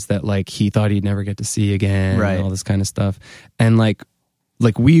bands that like he thought he'd never get to see again, Right. and all this kind of stuff. And like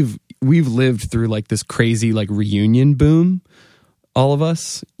we've lived through like this crazy like reunion boom, all of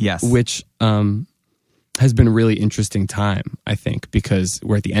us. Yes. Which has been a really interesting time, I think, because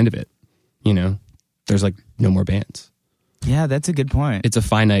we're at the end of it. You know, there's like no more bands. Yeah, that's a good point. It's a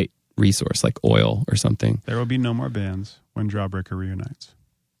finite resource like oil or something. There will be no more bands when Jawbreaker reunites.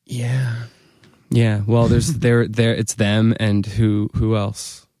 Yeah. Yeah. Well, there's there it's them and who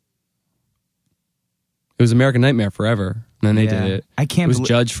else? It was American Nightmare forever, and then they Yeah. did it. I can't It was belie-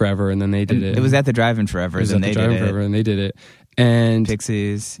 Judge forever, and then they did it. It was at the Drive-In Forever, It was and at they the did Drive-In it. Forever, and they did it. And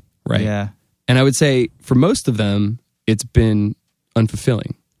Pixies. right. Yeah. And I would say for most of them, it's been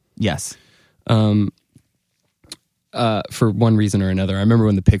unfulfilling. Yes. For one reason or another. I remember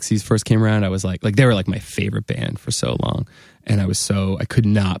when the Pixies first came around, I was like they were like my favorite band for so long. And I was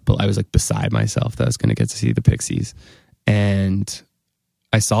like beside myself that I was going to get to see the Pixies. And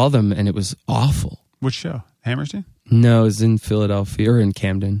I saw them and it was awful. Which show? Hammerstein? No, it was in Philadelphia or in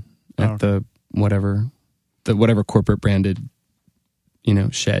Camden at okay. the whatever corporate branded,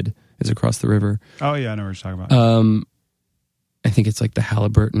 shed is across the river. Oh, yeah, I know what you're talking about. I think it's like the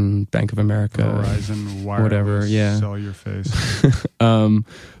Halliburton Bank of America. Horizon Wireless. whatever, yeah. Sell your face.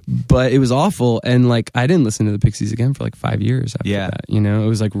 But it was awful. And like, I didn't listen to the Pixies again for like 5 years after that. It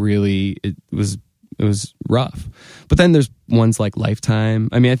was like really, it was rough. But then there's ones like Lifetime.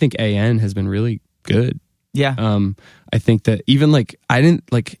 I mean, I think AN has been really good. Yeah. I think that even like, I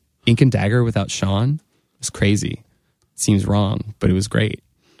didn't like Ink and Dagger without Sean was crazy. Seems wrong, but it was great.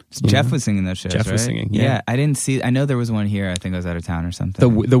 Jeff was singing those shows, Jeff right? was singing, yeah. I didn't see, I know there was one here. I think I was out of town or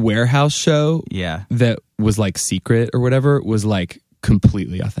something. The Warehouse show Yeah. that was like secret or whatever was like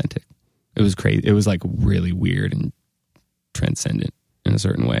completely authentic. It was crazy. It was like really weird and transcendent in a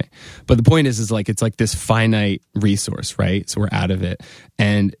certain way. But the point is like, it's like this finite resource, right? So we're out of it.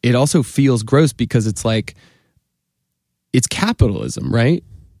 And it also feels gross because it's like, it's capitalism, right?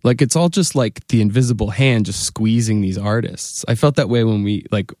 Like it's all just like the invisible hand just squeezing these artists. I felt that way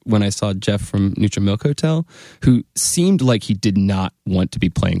when I saw Jeff from Neutral Milk Hotel, who seemed like he did not want to be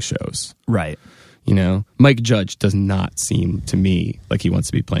playing shows. Right. Mike Judge does not seem to me like he wants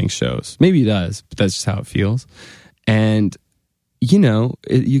to be playing shows. Maybe he does, but that's just how it feels. And,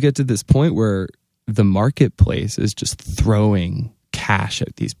 you get to this point where the marketplace is just throwing cash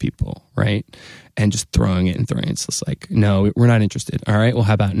at these people, right? And just throwing it. It's just like, no, we're not interested. All right, well,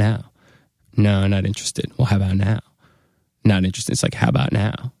 how about now? No, not interested. Well, how about now? Not interested. It's like, how about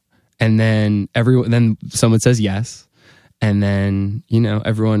now? And then then someone says yes. And then,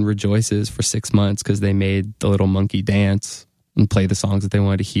 everyone rejoices for 6 months because they made the little monkey dance and play the songs that they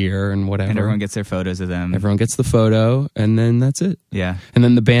wanted to hear and whatever. And everyone gets their photos of them. Everyone gets the photo, and then that's it. Yeah. And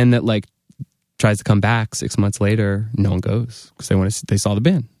then the band that like tries to come back 6 months later, no one goes because they saw the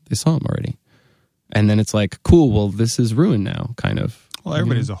band. They saw them already. And then it's like, cool, well, this is ruined now, kind of. Well,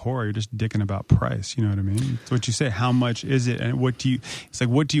 everybody's a whore. You're just dicking about price. You know what I mean? It's what you say. How much is it? And what do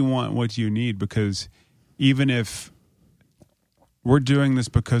you want? What do you need? Because even if we're doing this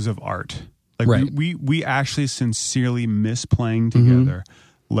because of art, like right. we actually sincerely miss playing together.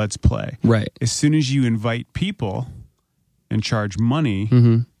 Mm-hmm. Let's play. Right. As soon as you invite people and charge money,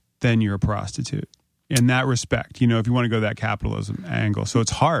 then you're a prostitute. In that respect, if you want to go that capitalism angle. So it's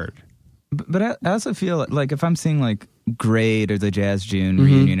hard. But I also feel like if I'm seeing like Grade or the Jazz June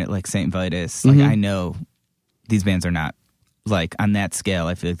reunion at like St. Vitus, like I know these bands are not like on that scale.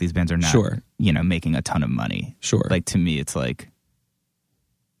 I feel like these bands are not, making a ton of money. Sure. Like to me, it's like,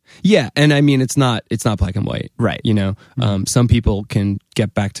 yeah, and I mean it's not black and white, right? Some people can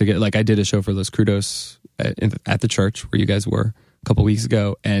get back together. Like I did a show for Los Crudos at the church where you guys were a couple weeks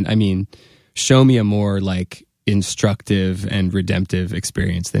ago, and I mean, show me a more like instructive and redemptive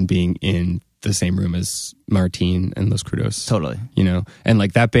experience than being in the same room as Martine and Los Crudos. Totally. And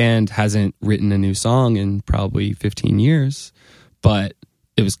like that band hasn't written a new song in probably 15 years, but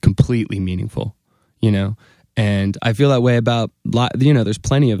it was completely meaningful, and I feel that way about, there's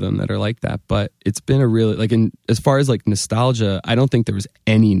plenty of them that are like that, but it's been a really, like as far as like nostalgia, I don't think there was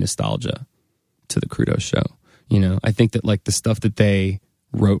any nostalgia to the Crudos show. I think that like the stuff that they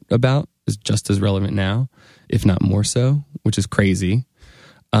wrote about is just as relevant now, if not more so, which is crazy.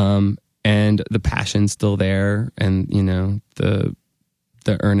 And the passion's still there, and the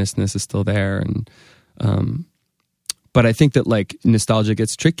earnestness is still there, and but I think that like nostalgia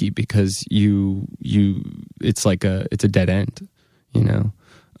gets tricky because it's a dead end,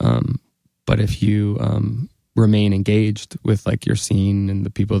 but But if you remain engaged with like your scene and the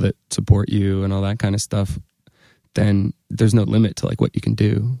people that support you and all that kind of stuff, then there's no limit to like what you can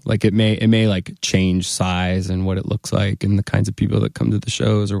do. Like it may like change size and what it looks like and the kinds of people that come to the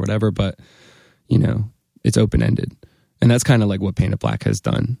shows or whatever, but you know, it's open-ended. And that's kind of like what Painted Black has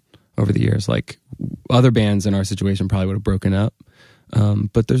done over the years. Like other bands in our situation probably would have broken up.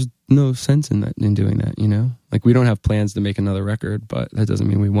 But there's no sense in doing that, you know? Like we don't have plans to make another record, but that doesn't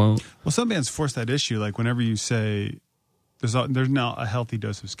mean we won't. Well, some bands force that issue. Like whenever you say, there's now a healthy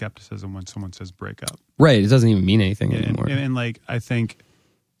dose of skepticism when someone says break up. Right. It doesn't even mean anything anymore. And like, I think,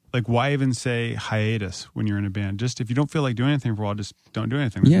 like, why even say hiatus when you're in a band? Just if you don't feel like doing anything for a while, just don't do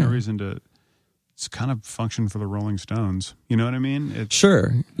anything. There's no reason to, it's kind of function for the Rolling Stones. You know what I mean?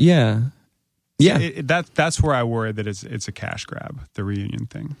 Sure. Yeah. Yeah. That's where I worry that it's a cash grab, the reunion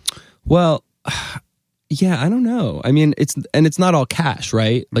thing. Well, yeah, I don't know. I mean, it's not all cash,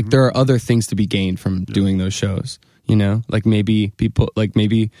 right? Like there are other things to be gained from doing those shows. You know, like maybe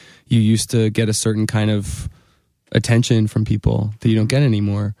you used to get a certain kind of attention from people that you don't get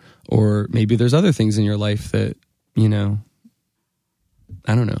anymore. Or maybe there's other things in your life that, you know,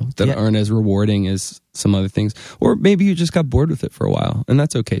 I don't know, that aren't as rewarding as some other things. Or maybe you just got bored with it for a while. And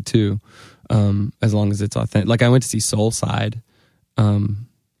that's okay too, as long as it's authentic. Like I went to see Soulside and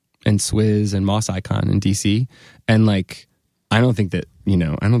Swizz and Moss Icon in DC. And like, I don't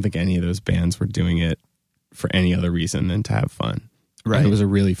think any of those bands were doing it for any other reason than to have fun. Right. And it was a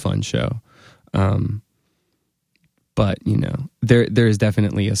really fun show. But, you know, there is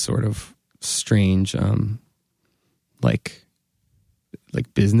definitely a sort of strange, like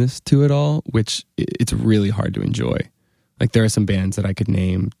business to it all, which it's really hard to enjoy. Like there are some bands that I could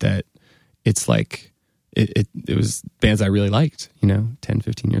name that it's like, it was bands I really liked, you know, 10,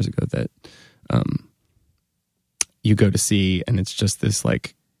 15 years ago that you go to see and it's just this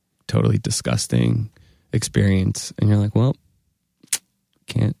like totally disgusting experience, and you're like, well,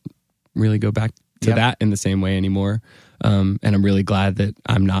 can't really go back to that in the same way anymore. And I'm really glad that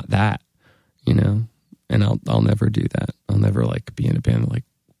I'm not that, you know. And I'll never do that. I'll never like be in a band that like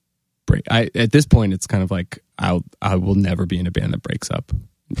break. At this point, it's kind of like I will never be in a band that breaks up.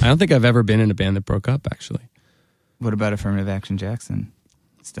 I don't think I've ever been in a band that broke up. Actually, what about Affirmative Action Jackson?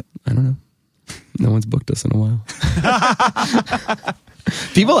 I don't know. No one's booked us in a while.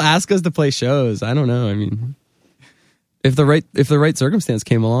 People ask us to play shows. I don't know. I mean, if the right circumstance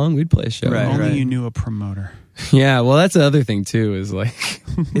came along, we'd play a show. Right, Only you knew a promoter. Yeah, well, that's the other thing too. Is like,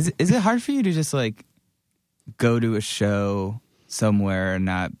 is it hard for you to just like go to a show somewhere and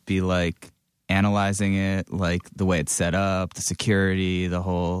not be like analyzing it, like the way it's set up, the security, the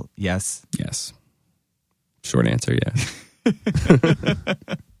whole? Yes. Short answer, yeah.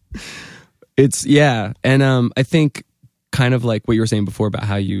 It's and I think kind of like what you were saying before about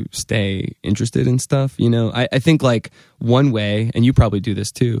how you stay interested in stuff, you know, I think like one way, and you probably do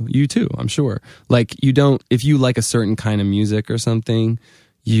this too, I'm sure, like if you like a certain kind of music or something,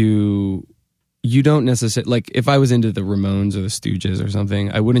 you don't necessarily, like if I was into the Ramones or the Stooges or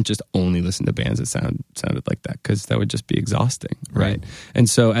something, I wouldn't just only listen to bands that sounded like that, because that would just be exhausting, right? And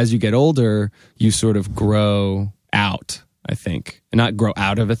so as you get older, you sort of grow out, I think, and not grow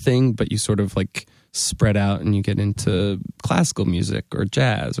out of a thing, but you sort of like spread out and you get into classical music or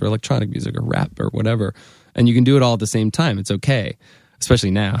jazz or electronic music or rap or whatever. And you can do it all at the same time. It's okay,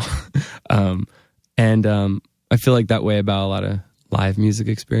 especially now. And I feel like that way about a lot of live music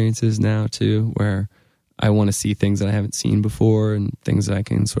experiences now too, where I want to see things that I haven't seen before and things that I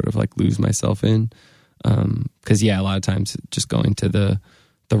can sort of like lose myself in. Because a lot of times just going to the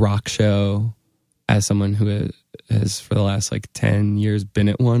rock show as someone who has for the last like 10 years been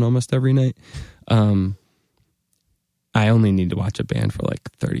at one almost every night, I only need to watch a band for like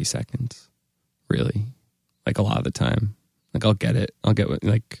 30 seconds, really. Like a lot of the time. Like I'll get it. I'll get what,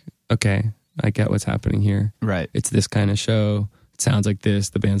 like, okay, I get what's happening here. Right. It's this kind of show. It sounds like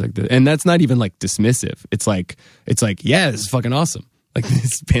this. The band's like this. And that's not even like dismissive. It's like, yeah, this is fucking awesome. Like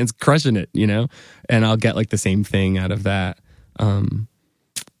this band's crushing it, you know? And I'll get like the same thing out of that.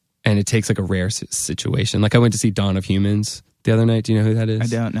 And it takes like a rare situation. Like I went to see Dawn of Humans the other night. Do you know who that is?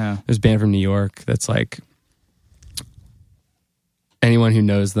 I don't know. There's a band from New York that's like, anyone who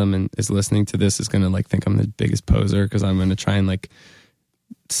knows them and is listening to this is going to like think I'm the biggest poser, because I'm going to try and like,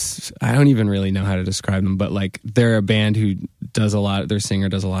 I don't even really know how to describe them, but like they're a band who does a lot, their singer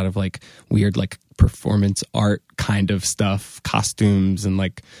does a lot of like weird like performance art kind of stuff, costumes and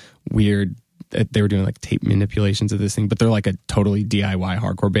like weird, they were doing like tape manipulations of this thing, but they're like a totally DIY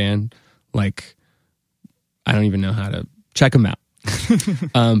hardcore band. Like, I don't even know how to check them out.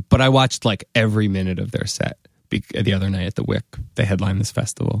 But I watched like every minute of their set the other night at the Wick. They headlined this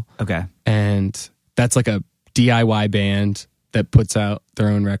festival. Okay. And that's like a DIY band that puts out their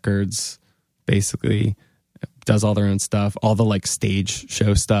own records, basically does all their own stuff. All the like stage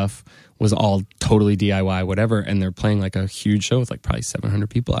show stuff was all totally DIY, whatever. And they're playing like a huge show with like probably 700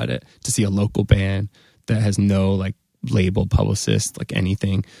 people at it to see a local band that has no like label, publicist, like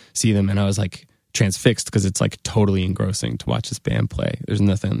anything, see them. And I was like transfixed because it's like totally engrossing to watch this band play. There's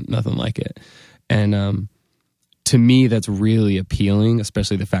nothing like it. And to me, that's really appealing,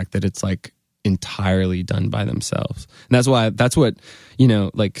 especially the fact that it's like entirely done by themselves. And that's what, you know,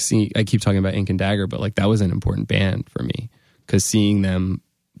 like, see, I keep talking about Ink and Dagger, but like that was an important band for me because seeing them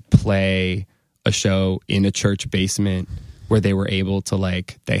play a show in a church basement where they were able to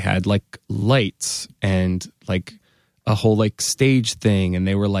like, they had like lights and like a whole like stage thing, and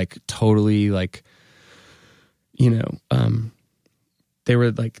they were like totally like, you know, they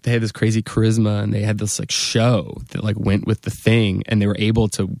were like, they had this crazy charisma and they had this like show that like went with the thing, and they were able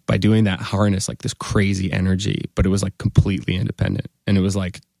to, by doing that, harness like this crazy energy, but it was like completely independent, and it was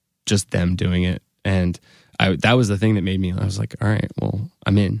like just them doing it. And that was the thing that made me, I was like, all right, well,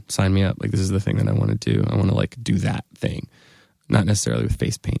 I'm in, sign me up. Like, this is the thing that I want to do. I want to like do that thing, not necessarily with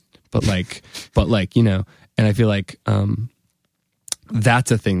face paint, but like, you know, and I feel like, that's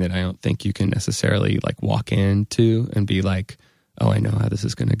a thing that I don't think you can necessarily like walk into and be like, oh, I know how this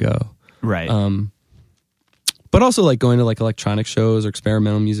is going to go. Right. But also like going to like electronic shows or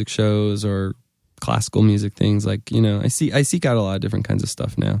experimental music shows or classical music things. Like, you know, I seek out a lot of different kinds of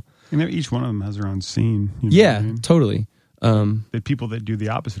stuff now. You know, each one of them has their own scene. You know Yeah, what I mean? totally. The people that do the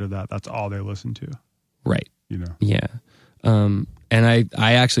opposite of that, that's all they listen to. Right. You know? Yeah. And I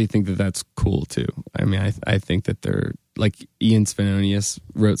actually think that that's cool too. I mean, I think that they're like, Ian Svenonius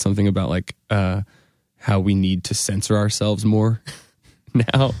wrote something about like, how we need to censor ourselves more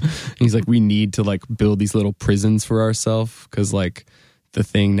now. He's like, we need to like build these little prisons for ourselves, because like the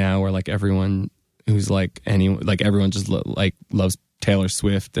thing now where like everyone who's like anyone, like everyone just like loves Taylor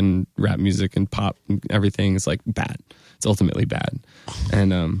Swift and rap music and pop and everything is like bad. It's ultimately bad.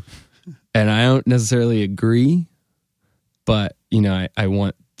 And I don't necessarily agree, but you know, I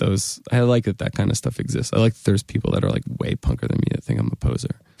want those, I like that kind of stuff exists. I like that there's people that are like way punker than me that think I'm a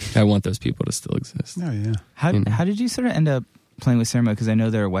poser. I want those people to still exist. Oh yeah. How did you sort of end up playing with Ceremony? Because I know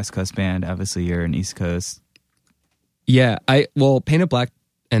they're a West Coast band. Obviously, you're an East Coast. Yeah, Painted Black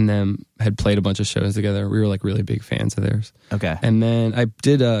and them had played a bunch of shows together. We were like really big fans of theirs. Okay. And then I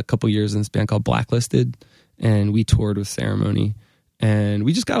did a couple years in this band called Blacklisted, and we toured with Ceremony, and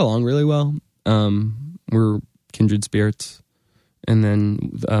we just got along really well. We're kindred spirits. And then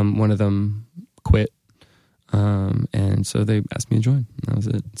one of them quit. And so they asked me to join. That was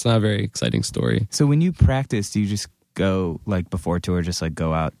it. It's not a very exciting story. So when you practice, do you just go like before tour, just like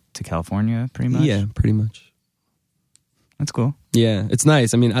go out to California pretty much? Yeah, pretty much. That's cool. Yeah, it's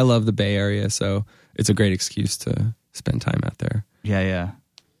nice. I mean, I love the Bay Area, so it's a great excuse to spend time out there. Yeah.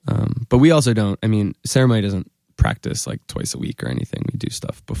 But we also don't, I mean, Ceremony doesn't practice like twice a week or anything. We do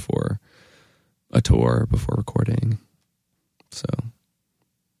stuff before a tour, before recording. So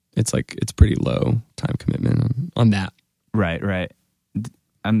it's like, it's pretty low time commitment on that. Right.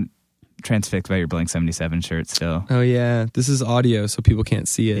 I'm transfixed by your Blink 77 shirt still. Oh yeah, this is audio, so people can't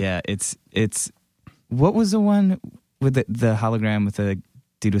see it. Yeah, it's. What was the one with the hologram with the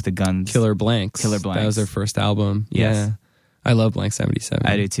dude with the guns? Killer Blanks. Killer Blanks. That was their first album. Yes. Yeah, I love Blank 77.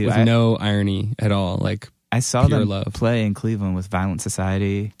 I do too. With no irony at all. Like, I saw pure them love. play in Cleveland with Violent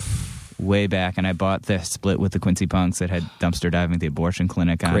Society way back, and I bought the split with the Quincy Punks that had Dumpster Diving at the Abortion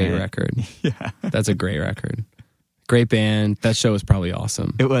Clinic on it. Great record. Yeah, that's a great record. Great band. That show was probably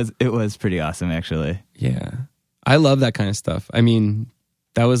awesome. It was pretty awesome, actually. Yeah, I love that kind of stuff. I mean,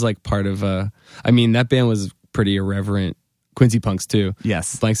 that was like part of that band was pretty irreverent. Quincy Punks too.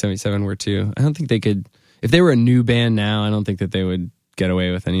 Yes. Blank 77 were too. I don't think they could, if they were a new band now, I don't think that they would get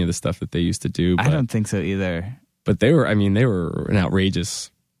away with any of the stuff that they used to do. But, I don't think so either. But they were an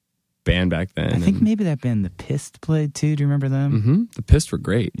outrageous band back then. I think maybe that band, The Pist, played too. Do you remember them? Mm-hmm. The Pist were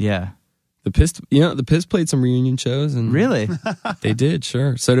great. Yeah. The Pist played some reunion shows. And really? They did,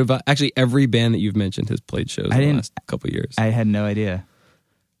 sure. So did actually every band that you've mentioned has played shows in the last couple of years. I had no idea.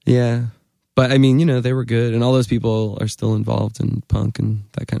 Yeah. But I mean, you know, they were good, and all those people are still involved in punk and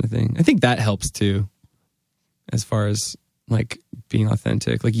that kind of thing. I think that helps too, as far as like being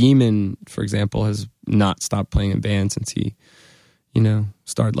authentic. Like Yemin, for example, has not stopped playing in bands since he, you know,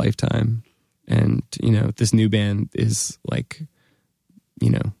 started Lifetime. And, you know, this new band is like, you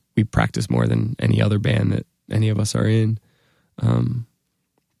know, we practice more than any other band that any of us are in.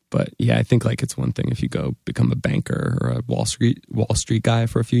 But yeah, I think like it's one thing if you go become a banker or a Wall Street guy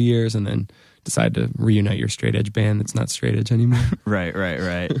for a few years and then decide to reunite your straight edge band that's not straight edge anymore. Right.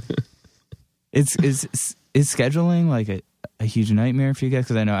 Is scheduling like a huge nightmare for you guys?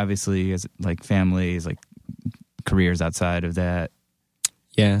 Because I know obviously you guys like families, like careers outside of that.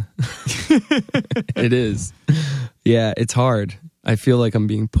 Yeah, it is. Yeah, it's hard. I feel like I'm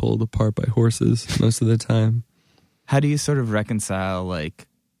being pulled apart by horses most of the time. How do you sort of reconcile, like,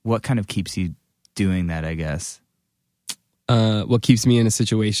 what kind of keeps you doing that, I guess? What keeps me in a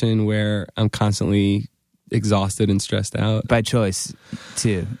situation where I'm constantly exhausted and stressed out? By choice,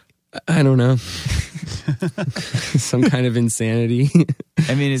 too. I don't know. Some kind of insanity.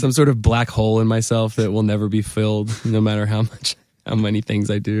 I mean, some sort of black hole in myself that will never be filled, no matter how many things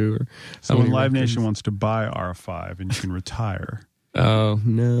I do. Or so when Live Nation wants to buy R5 and you can retire. Oh,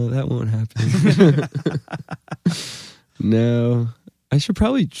 no, that won't happen. No. I should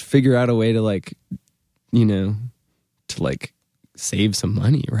probably figure out a way to save some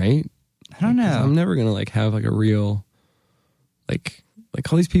money, right? I don't know. I'm never going to have a real, like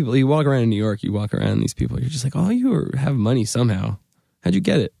all these people, you walk around in New York, you walk around these people, you're just like, oh, you have money somehow. How'd you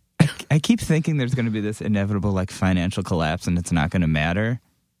get it? I keep thinking there's going to be this inevitable financial collapse and it's not going to matter.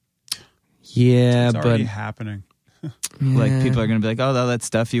 Yeah, it's already happening. Like people are going to be like, oh, all that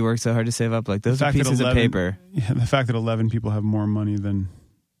stuff you worked so hard to save up, like those are pieces of paper. Yeah, the fact that 11 people have more money than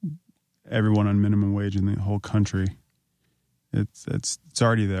everyone on minimum wage in the whole country, it's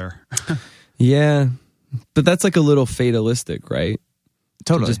already there. Yeah, but that's like a little fatalistic, right?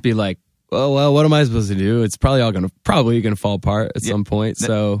 Totally. To just be like, oh well, what am I supposed to do? It's probably gonna fall apart at some point.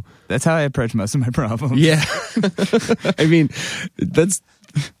 So that's how I approach most of my problems. Yeah, I mean,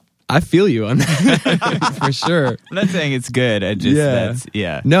 I feel you on that for sure. I'm not saying it's good.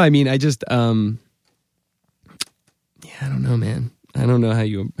 No, I mean, I just I don't know, man. I don't know how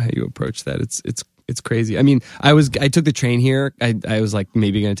you approach that. It's crazy. I mean, I took the train here. I was like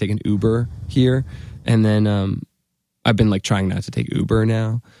maybe going to take an Uber here, and then I've been trying not to take Uber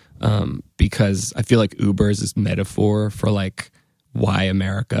now because I feel like Uber is this metaphor for why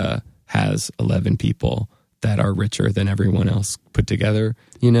America has 11 people that are richer than everyone else put together.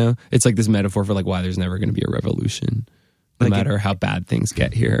 It's like this metaphor for why there's never going to be a revolution, no matter how bad things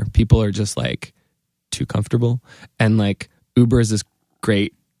get here. People are just too comfortable, and Uber is this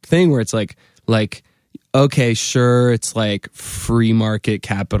great thing where it's like okay, sure, it's free market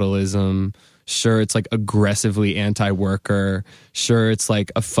capitalism. Sure, it's aggressively anti-worker. Sure, it's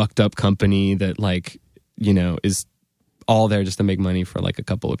a fucked up company that is all there just to make money for a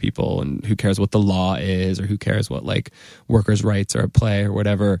couple of people, and who cares what the law is, or who cares what workers' rights are at play or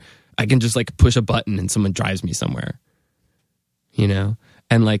whatever. I can just push a button and someone drives me somewhere, and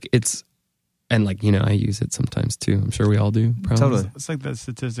I use it sometimes too. I'm sure we all do. Probably. Totally. It's like that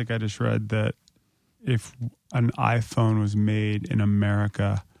statistic I just read that if an iPhone was made in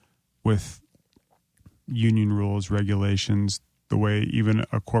America with union rules, regulations, the way even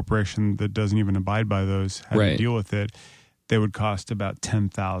a corporation that doesn't even abide by those had to deal with it, they would cost about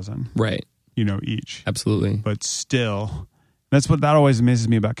 $10,000. Right. Each. Absolutely. But still, that always amazes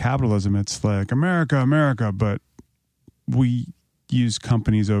me about capitalism. It's like America, but we use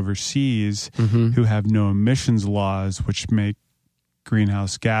companies overseas who have no emissions laws, which make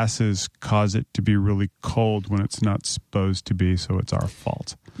greenhouse gases cause it to be really cold when it's not supposed to be, so it's our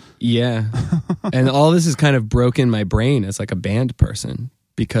fault. Yeah. And all this has kind of broken my brain as a band person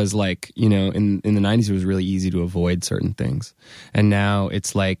because in the 90s it was really easy to avoid certain things. And now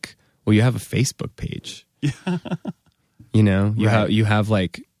it's well, you have a Facebook page. Yeah. You have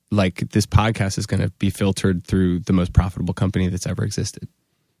this podcast is going to be filtered through the most profitable company that's ever existed.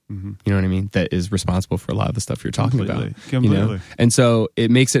 You know what I mean? That is responsible for a lot of the stuff you're talking about. Completely. And so it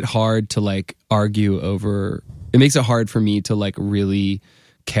makes it hard to argue over. It makes it hard for me to really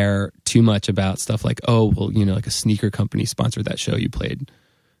care too much about stuff oh well, a sneaker company sponsored that show you played,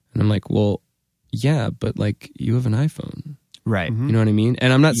 and I'm like, well, yeah, but you have an iPhone, right? You know what I mean?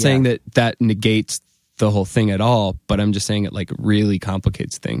 And I'm not saying that negates the whole thing at all, but I'm just saying it really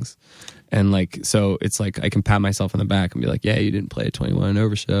complicates things. And so it's I can pat myself on the back and be like, yeah, you didn't play a 21 and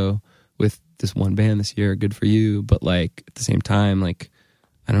over show with this one band this year. Good for you. But at the same time, I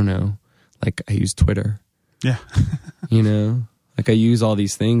don't know, I use Twitter. Yeah. I use all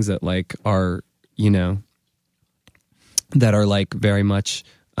these things that are, that are very much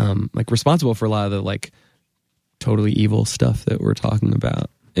responsible for a lot of the totally evil stuff that we're talking about.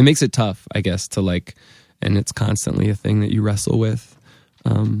 It makes it tough, I guess, to and it's constantly a thing that you wrestle with.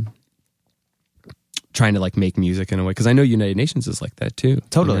 Trying to make music in a way, because I know United Nations is like that too.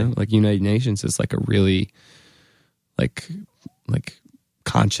 Totally. United Nations is a really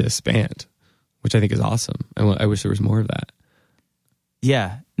conscious band, which I think is awesome. I wish there was more of that.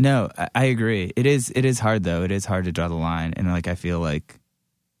 Yeah, no, I agree. It is hard though. It is hard to draw the line, and like I feel like,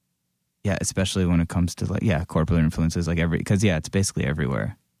 yeah, especially when it comes to like corporate influences, like because it's basically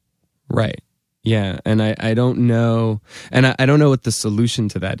everywhere. Right. Yeah, and I don't know, and I don't know what the solution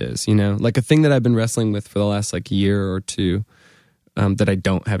to that is. You know, like a thing that I've been wrestling with for the last like year or two, that I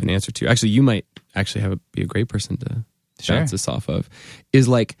don't have an answer to. Actually, you might actually be a great person to bounce this off of. Is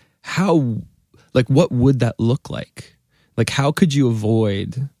like what would that look like? Like, how could you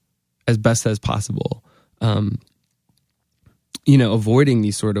avoid, as best as possible, avoiding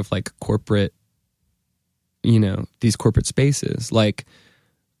these sort of like corporate, these corporate spaces? Like,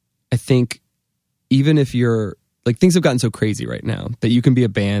 I think even if you're, like, things have gotten so crazy right now that you can be a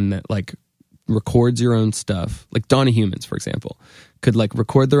band that like records your own stuff. Like Dawn Yemin, for example, could like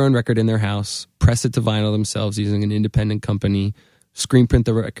record their own record in their house, press it to vinyl themselves using an independent company, screen print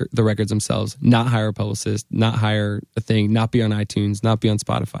the records themselves, not hire a publicist, not hire a thing, not be on iTunes, not be on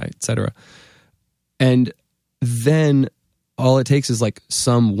Spotify, etc. And then all it takes is like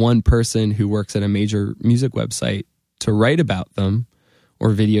some one person who works at a major music website to write about them or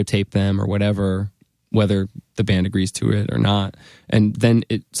videotape them or whatever, whether the band agrees to it or not. And then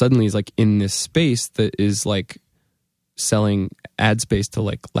it suddenly is like in this space that is like selling ad space to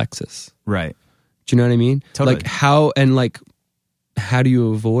like Lexus. Right. Do you know what I mean? Totally. Like how do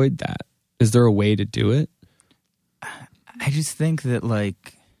you avoid that? Is there a way to do it? I just think that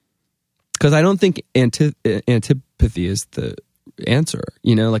like, because I don't think antipathy is the answer.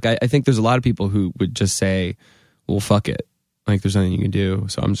 Like I think there's a lot of people who would just say, well, fuck it. Like there's nothing you can do,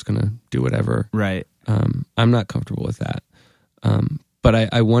 so I'm just going to do whatever. Right. I'm not comfortable with that.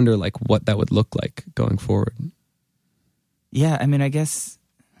 But I wonder like what that would look like going forward. Yeah, I mean, I guess,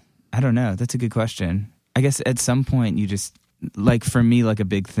 I don't know. That's a good question. I guess at some point you just, like for me, like a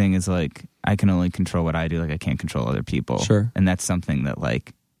big thing is like, I can only control what I do. Like I can't control other people. Sure. And that's something that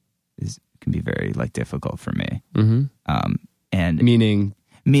like can be very like difficult for me. Mm-hmm. And meaning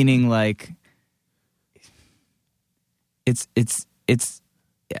like it's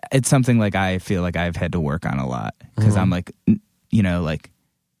something like I feel like I've had to work on a lot because I'm like, like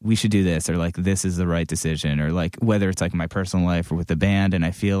we should do this, or like this is the right decision, or like whether it's like my personal life or with the band. And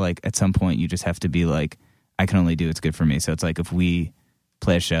I feel like at some point you just have to be like, I can only do what's good for me. So it's like if we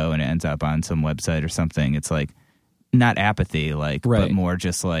play a show and it ends up on some website or something, it's like not apathy, like, right. but more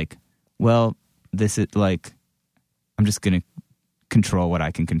just like, well, this is like, I'm just going to control what I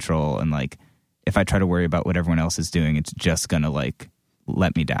can control. And like, if I try to worry about what everyone else is doing, it's just going to like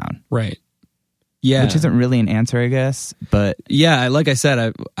let me down. Right. Yeah. Which isn't really an answer, I guess, but yeah, like I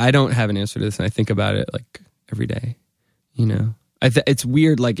said, I don't have an answer to this, and I think about it like every day, it's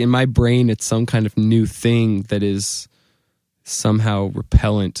weird. Like in my brain, it's some kind of new thing that is somehow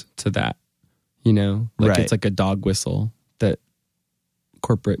repellent to that, like right. It's like a dog whistle that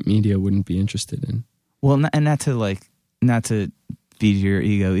corporate media wouldn't be interested in. Well, and not to feed your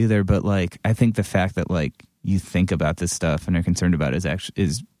ego either, but like, I think the fact that like you think about this stuff and are concerned about it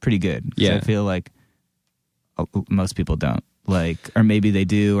is pretty good. Yeah. I feel like most people don't, like, or maybe they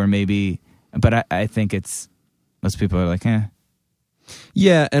do, or maybe, but I think most people are like, eh.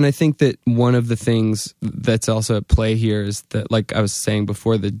 Yeah, and I think that one of the things that's also at play here is that, like I was saying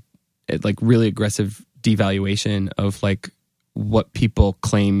before, the like really aggressive devaluation of like what people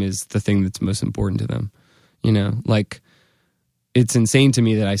claim is the thing that's most important to them. Like it's insane to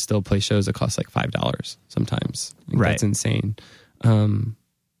me that I still play shows that cost like $5 sometimes. Like, right. That's insane. And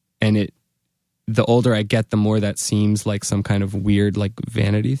the older I get, the more that seems like some kind of weird like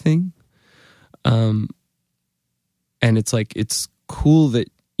vanity thing. And it's like, it's cool that,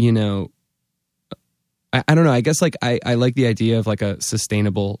 I don't know. I guess like I like the idea of like a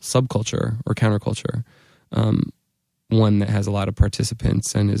sustainable subculture or counterculture. One that has a lot of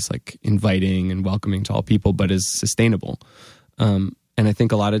participants and is like inviting and welcoming to all people, but is sustainable. And I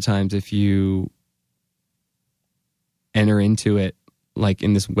think a lot of times if you enter into it like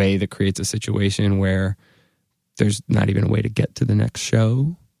in this way that creates a situation where there's not even a way to get to the next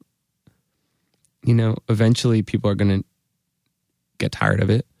show, eventually people are going to get tired of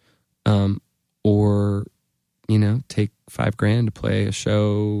it. Or, take $5,000 to play a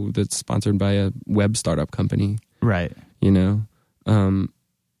show that's sponsored by a web startup company. Right.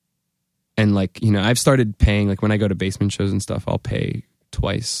 And like, I've started paying, like when I go to basement shows and stuff, I'll pay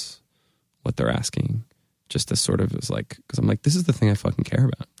twice what they're asking, just to sort of is like, because I'm like, this is the thing I fucking care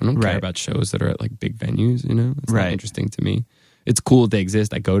about. I don't care about shows that are at like big venues, it's not interesting to me. It's cool they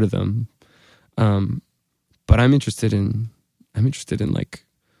exist. I go to them. But I'm interested in like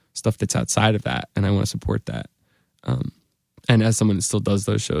stuff that's outside of that, and I want to support that. And as someone that still does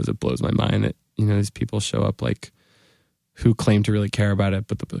those shows, it blows my mind that, you know, these people show up like who claim to really care about it,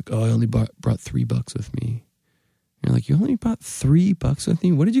 but they'll be like, oh, I only brought $3 with me. And you're like, you only brought $3 with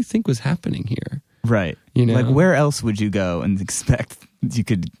me? What did you think was happening here? Right. You know? Like, where else would you go and expect you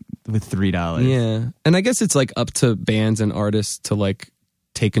could with $3? Yeah. And I guess it's like up to bands and artists to like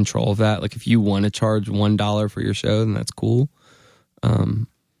take control of that. Like if you want to charge $1 for your show, then that's cool.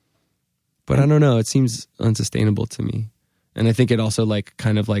 But I don't know. It seems unsustainable to me. And I think it also like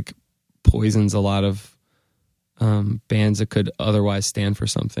kind of like poisons a lot of bands that could otherwise stand for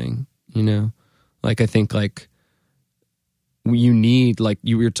something, you know? Like I think like you need, like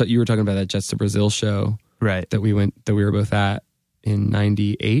you were talking about that Jets to Brazil show, right? That we were both at in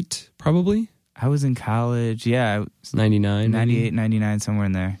 98, probably. I was in college. Yeah. 99. 98, 99, somewhere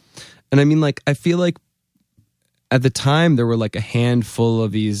in there. And I mean, like, I feel like at the time there were like a handful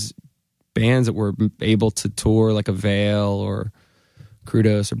of these bands that were able to tour, like a Veil or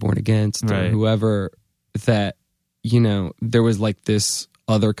Crudos or Born Against or whoever, that, you know, there was like this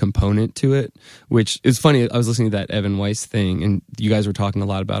other component to it, which is funny. I was listening to that Evan Weiss thing and you guys were talking a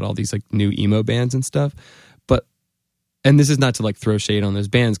lot about all these like new emo bands and stuff. But, and this is not to like throw shade on those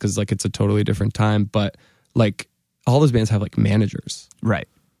bands because like it's a totally different time, but like all those bands have like managers. Right.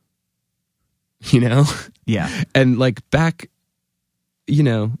 You know? Yeah. And like back, you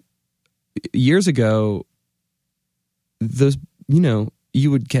know, years ago, those, you know,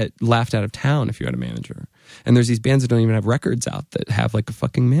 you would get laughed out of town if you had a manager. And there's these bands that don't even have records out that have like a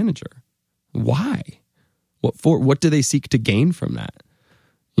fucking manager. Why? What for? What do they seek to gain from that?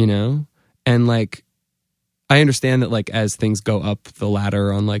 You know? And like, I understand that like as things go up the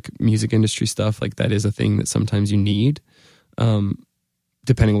ladder on like music industry stuff, like that is a thing that sometimes you need,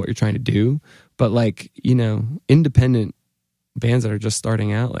 depending on what you're trying to do. But like, you know, independent bands that are just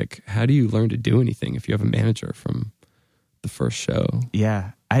starting out, like how do you learn to do anything if you have a manager from the first show?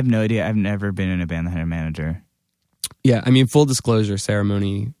 Yeah. I have no idea. I've never been in a band that had a manager. Yeah. I mean, full disclosure,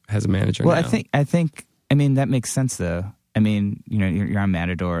 Ceremony has a manager well, now. I mean, that makes sense though. I mean, you know, you're on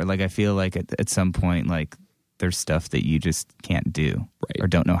Matador. Like I feel like at some point, like there's stuff that you just can't do or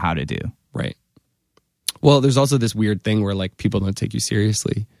don't know how to do. Right. Well, there's also this weird thing where like people don't take you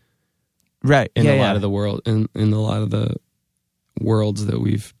seriously. Right. In a lot of the world, in a lot of the worlds that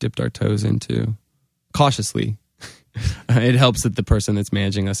we've dipped our toes into cautiously. It helps that the person that's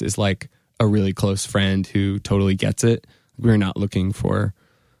managing us is like a really close friend who totally gets it. We're not looking for,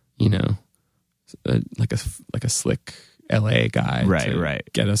 you know, like a slick LA guy to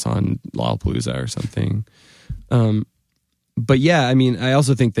get us on Lollapalooza or something. But yeah, I mean, I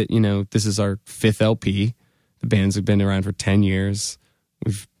also think that, you know, this is our 5th LP. The bands have been around for 10 years.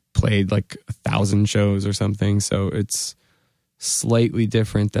 We've played like 1,000 shows or something. So it's slightly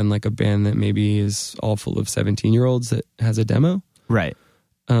different than like a band that maybe is all full of 17-year-olds that has a demo. Right.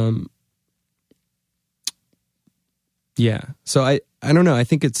 Yeah. So I don't know. I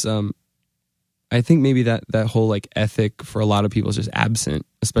think it's, I think maybe that whole like ethic for a lot of people is just absent,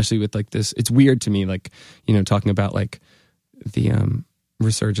 especially with like this. It's weird to me, like, you know, talking about like the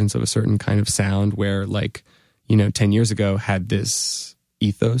resurgence of a certain kind of sound where like, you know, 10 years ago had this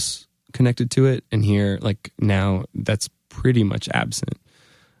ethos connected to it. And here, like now that's pretty much absent,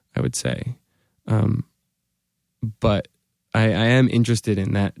 I would say. But I am interested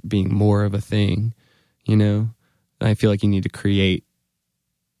in that being more of a thing, you know? I feel like you need to create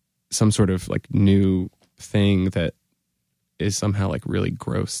some sort of like new thing that is somehow like really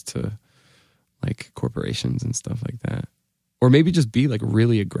gross to like corporations and stuff like that. Or maybe just be like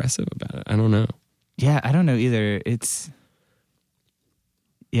really aggressive about it. I don't know. Yeah, I don't know either. It's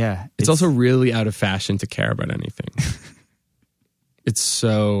also really out of fashion to care about anything. It's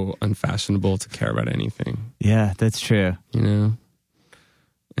so unfashionable to care about anything. Yeah, that's true. You know?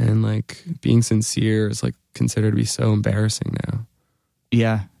 And like being sincere is like considered to be so embarrassing now.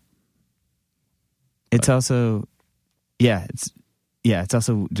 Yeah. It's also, it's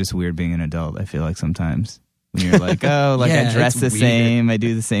also just weird being an adult, I feel like sometimes. When you're like, oh, like I dress the same, I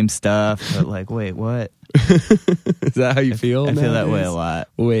do the same stuff, but like, wait, what? Is that how you feel? I feel that way a lot.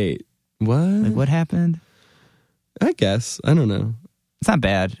 Wait, what? Like, what happened? I guess. I don't know. It's not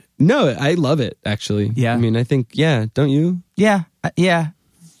bad. No, I love it, actually. Yeah. I mean, I think, don't you? Yeah.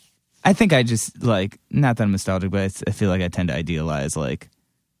 I think I just, like, not that I'm nostalgic, but I feel like I tend to idealize, like,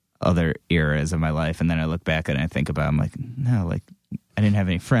 other eras of my life, and then I look back and I think about, I'm like, no, like, I didn't have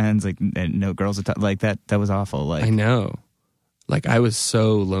any friends, like, and no girls to talk, like, that was awful. Like, I know. Like, I was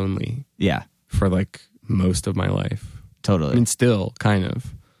so lonely. Yeah. For, like, most of my life. Totally. I mean, still, kind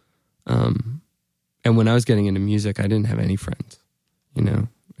of. And when I was getting into music, I didn't have any friends, you know?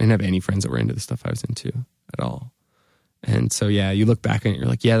 I didn't have any friends that were into the stuff I was into at all. And so, yeah, you look back and you're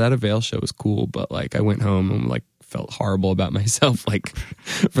like, yeah, that Avail show was cool, but like I went home and like felt horrible about myself like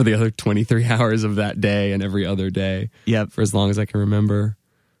for the other 23 hours of that day and every other day. Yep. For as long as I can remember.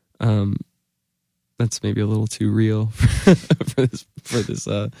 That's maybe a little too real for this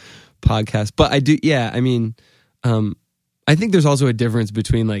podcast. But I do, yeah, I mean, I think there's also a difference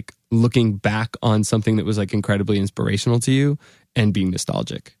between like looking back on something that was like incredibly inspirational to you and being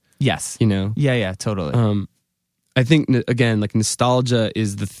nostalgic. Yes. You know? Yeah, totally. I think, again, like nostalgia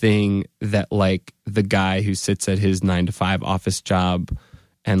is the thing that like the guy who sits at his 9-to-5 office job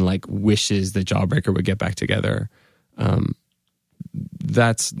and like wishes the Jawbreaker would get back together.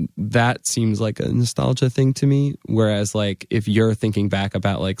 That seems like a nostalgia thing to me. Whereas like if you're thinking back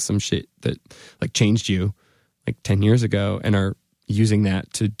about like some shit that like changed you like 10 years ago and are using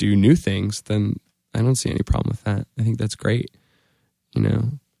that to do new things, then I don't see any problem with that. I think that's great, you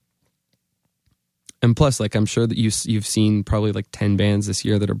know? And plus, like, I'm sure that you've seen probably like 10 bands this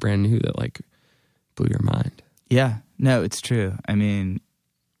year that are brand new that like blew your mind. Yeah, no, it's true. I mean,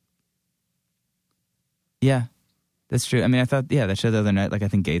 yeah, that's true. I mean, I thought, yeah, that show the other night, like, I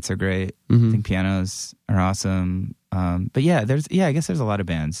think Gates are great. Mm-hmm. I think pianos are awesome. But yeah, I guess there's a lot of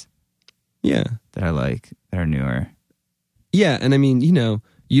bands. Yeah. That I like, that are newer. Yeah, and I mean, you know,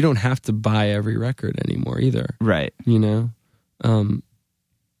 you don't have to buy every record anymore either. Right. You know?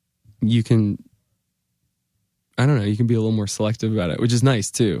 You can, I don't know, you can be a little more selective about it, which is nice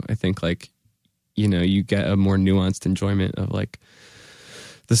too. I think like, you know, you get a more nuanced enjoyment of like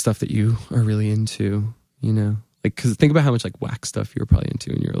the stuff that you are really into, you know? Like, cause think about how much like whack stuff you were probably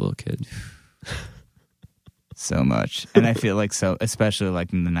into when you were a little kid. So much. And I feel like so, especially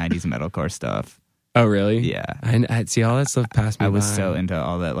like in the 90s metalcore stuff. Oh, really? Yeah. I see all that stuff passed me by. I was so into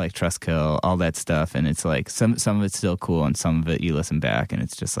all that, like Trustkill, all that stuff. And it's like, some of it's still cool and some of it you listen back and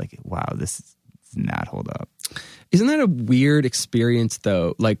it's just like, wow, this does not hold up. Isn't that a weird experience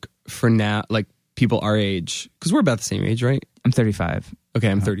though? Like for now, like people our age, because we're about the same age, right? I'm 35. Okay,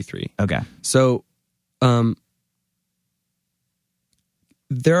 I'm 33. Okay. So,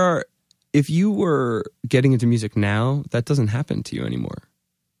 if you were getting into music now, that doesn't happen to you anymore.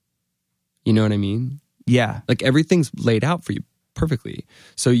 You know what I mean? Yeah. Like everything's laid out for you perfectly.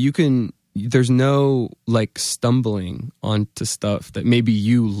 So there's no like stumbling onto stuff that maybe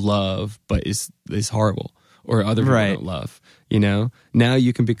you love, but is horrible or other people don't love, you know? Now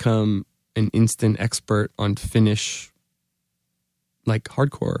you can become an instant expert on Finnish like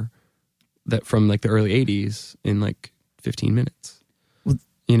hardcore that from like the early 80s in like 15 minutes.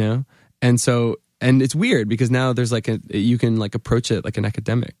 You know? And so, and it's weird because now there's like you can like approach it like an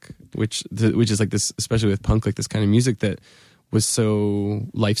academic, which is like this, especially with punk, like this kind of music that was so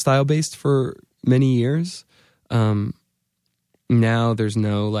lifestyle based for many years. Now there's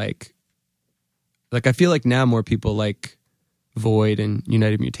no like I feel like now more people like Void and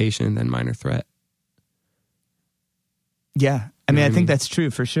United Mutation than Minor Threat. Yeah. I mean, I think that's true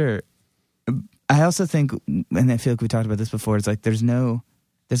for sure. I also think, and I feel like we talked about this before, it's like there's no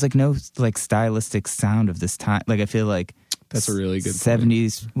like stylistic sound of this time. Like I feel like that's a really good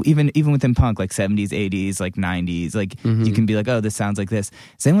 70s, even within punk, like 70s, 80s, like 90s, like you can be like, oh, this sounds like this.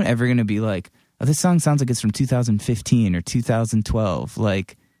 Is anyone ever going to be like, oh, this song sounds like it's from 2015 or 2012?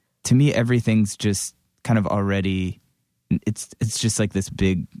 Like to me, everything's just kind of already, it's just like this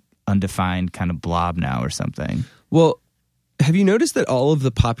big undefined kind of blob now or something. Well, have you noticed that all of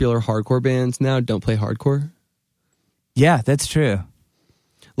the popular hardcore bands now don't play hardcore? Yeah, that's true.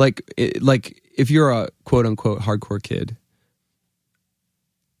 Like if you're a quote unquote hardcore kid,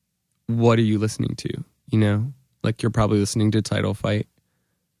 what are you listening to? You know, like you're probably listening to Title Fight,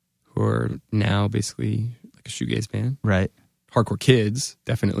 who are now basically like a shoegaze band, right? Hardcore Kids,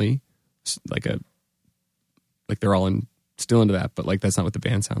 definitely, like they're all still into that, but like that's not what the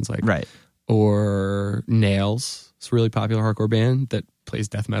band sounds like, right? Or Nails, it's a really popular hardcore band that plays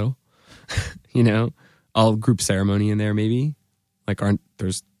death metal. You know, I'll group Ceremony in there maybe. Like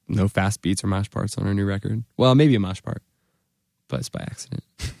there's no fast beats or mosh parts on our new record. Well, maybe a mosh part, but it's by accident.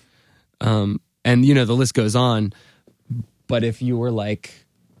 And you know, the list goes on. But if you were like,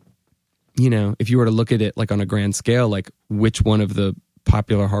 you know, if you were to look at it like on a grand scale, like which one of the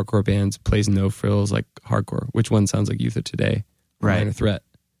popular hardcore bands plays no frills like hardcore? Which one sounds like Youth of Today? Right. Minor Threat?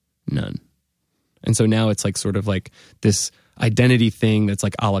 None. And so now it's like sort of like this identity thing that's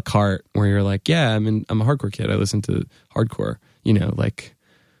like a la carte, where you're like, yeah, I'm a hardcore kid. I listen to hardcore. You know, like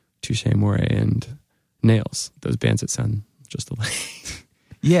Touche Amore and Nails, those bands that sound just alike.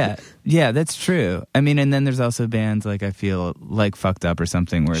 Yeah, that's true. I mean, and then there's also bands like I feel like Fucked Up or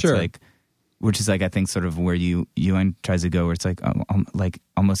something where Sure. it's like which is like I think sort of where Ewan tries to go, where it's like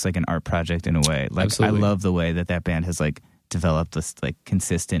almost like an art project in a way. Like Absolutely. I love the way that band has like developed this like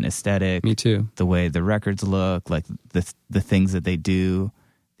consistent aesthetic. Me too. The way the records look, like the things that they do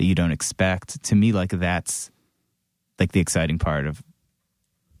that you don't expect. To me, like that's like the exciting part of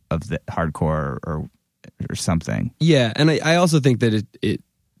the hardcore or something. Yeah, and I also think that it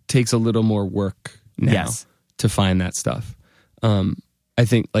takes a little more work now Yes. to find that stuff. I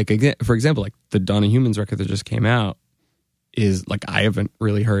think, like, again, for example, like the Dawn of Humans record that just came out is like, I haven't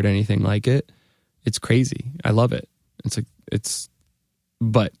really heard anything like it. It's crazy. I love it.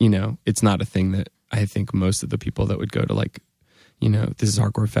 But you know, it's not a thing that I think most of the people that would go to, like, you know, This Is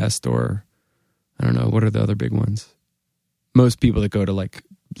Hardcore Fest, or I don't know, what are the other big ones? Most people that go to like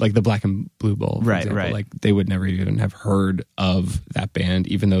the Black and Blue Bowl, for example, right. like they would never even have heard of that band,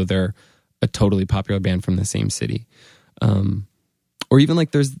 even though they're a totally popular band from the same city. Or even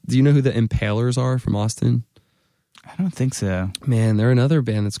like do you know who the Impalers are from Austin? I don't think so. Man, they're another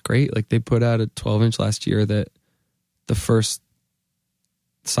band that's great. Like they put out a 12-inch last year that the first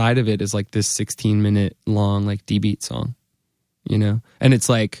side of it is like this 16-minute long like D-beat song, you know? And it's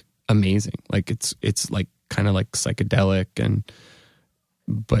like amazing. Like it's like kind of like psychedelic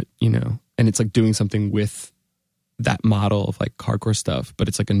but you know, and it's like doing something with that model of like hardcore stuff, but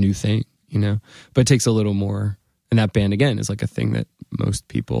it's like a new thing, you know? But it takes a little more. And that band, again, is like a thing that most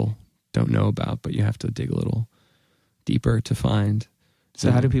people don't know about, but you have to dig a little deeper to find.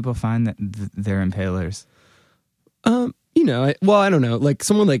 So how do people find that they're Impalers? You know, I don't know. Like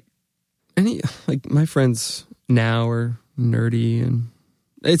someone like my friends now are nerdy, and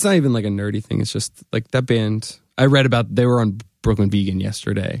it's not even like a nerdy thing. It's just like that band I read about. They were on Brooklyn Vegan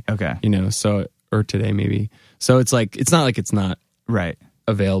yesterday. Okay, you know, or today maybe. So it's like it's not like it's not right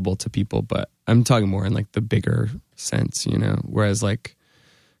available to people, but I'm talking more in like the bigger sense, you know. Whereas like,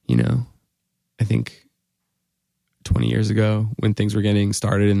 you know, I think 20 years ago when things were getting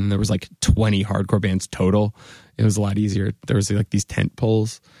started and there was like 20 hardcore bands total, it was a lot easier. There was like these tent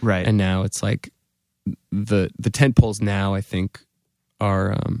poles, right? And now it's like the tent poles now I think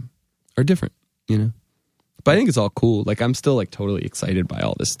are different, you know. But I think it's all cool. Like I'm still like totally excited by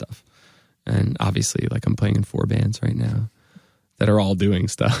all this stuff, and obviously like I'm playing in 4 bands right now that are all doing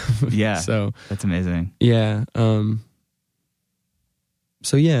stuff. Yeah, so that's amazing. Yeah.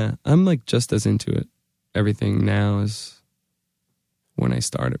 So yeah, I'm like just as into it, everything now as when I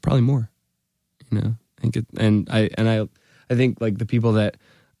started, probably more. You know, I think I think like the people that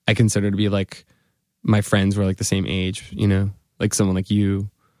I consider to be like my friends were like the same age. You know, like someone like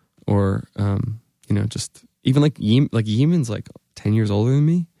you, or you know, just even like Yemin's like 10 years older than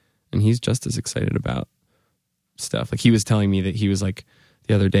me, and he's just as excited about stuff. Like he was telling me that he was like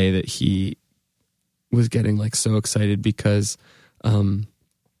the other day that he was getting like so excited because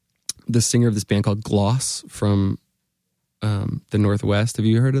the singer of this band called Gloss from the Northwest, have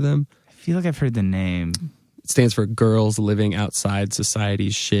you heard of them? I feel like I've heard the name. It stands for Girls Living Outside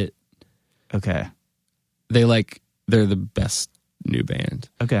Society's Shit. Okay. They're the best new band.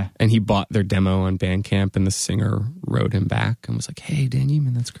 Okay. And he bought their demo on Bandcamp, and the singer wrote him back and was like, "Hey, Dan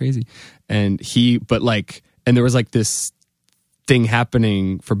Yemin, that's crazy." And there was like this thing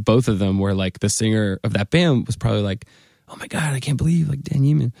happening for both of them where like the singer of that band was probably like, "Oh my God, I can't believe like Dan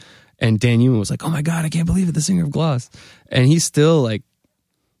Yemin." And Dan Yemin was like, "Oh my God, I can't believe it, the singer of Gloss." And he's still like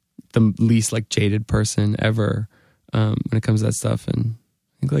the least like jaded person ever when it comes to that stuff. And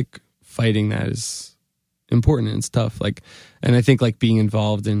I think like fighting that is important, and it's tough. Like, and I think like being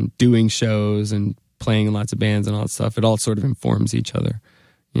involved in doing shows and playing in lots of bands and all that stuff, it all sort of informs each other,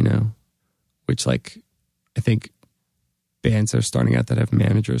 you know, which like I think bands that are starting out that have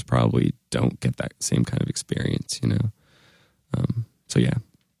managers probably don't get that same kind of experience, you know? So yeah.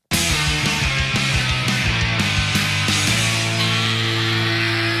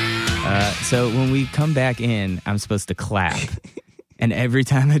 So when we come back in, I'm supposed to clap. And every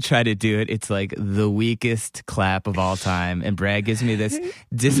time I try to do it, it's like the weakest clap of all time. And Brad gives me this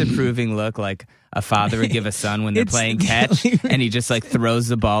disapproving look like a father would give a son when they're playing catch. And he just like throws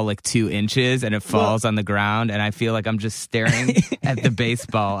the ball like 2 inches and it falls on the ground. And I feel like I'm just staring at the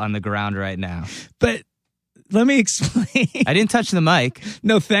baseball on the ground right now. But let me explain. I didn't touch the mic.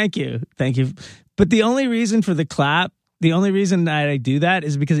 No, thank you. Thank you. But the only reason for the clap, the only reason that I do that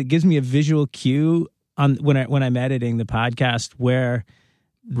is because it gives me a visual cue on when I'm editing the podcast where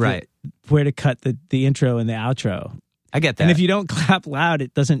to cut the intro and the outro. I get that. And if you don't clap loud,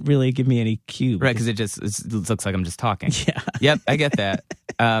 it doesn't really give me any cue. Right, because it looks like I'm just talking. Yeah. Yep, I get that.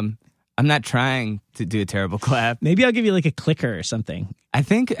 I'm not trying to do a terrible clap. Maybe I'll give you like a clicker or something. I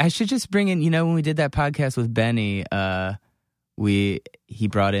think I should just bring in, you know, when we did that podcast with Benny, he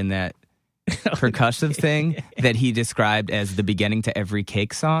brought in that percussive thing that he described as the beginning to every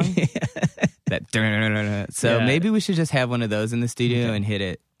Cake song. That so maybe we should just have one of those in the studio and hit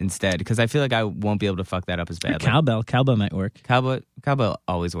it instead, because I feel like I won't be able to fuck that up as badly. Cowbell might work. Cowbell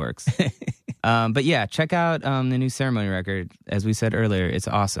always works. But yeah, check out the new Ceremony record. As we said earlier, it's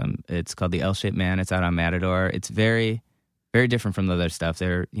awesome. It's called The L-Shaped Man. It's out on Matador. It's very, very different from the other stuff.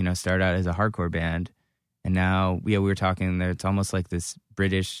 They're, started out as a hardcore band, and now, we were talking there. It's almost like this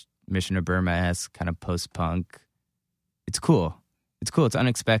British Mission of Burma-esque kind of post-punk. It's cool. It's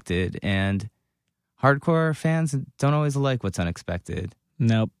unexpected, and hardcore fans don't always like what's unexpected.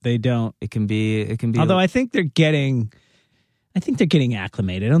 Nope, they don't. It can be. Although I think they're getting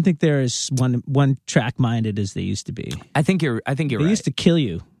acclimated. I don't think they're as one track minded as they used to be. I think you're right. They used to kill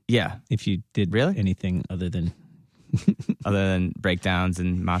you. Yeah. If you did anything other than breakdowns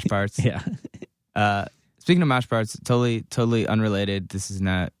and mosh parts. Yeah. Speaking of mosh parts, totally unrelated. This is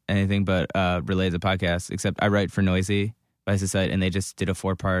not anything but related to the podcast, except I write for Noisy by Society, and they just did a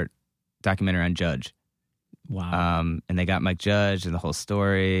 4-part documentary on Judge. Wow. And they got Mike Judge and the whole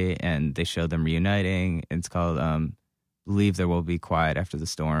story, and they showed them reuniting. It's called Believe There Will Be Quiet After the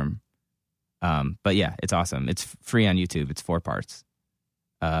Storm. But yeah, it's awesome. It's free on YouTube. It's 4 parts.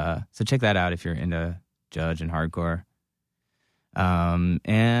 So check that out if you're into Judge and hardcore.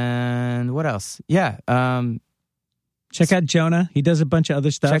 And what else? Yeah. Check out Jonah. He does a bunch of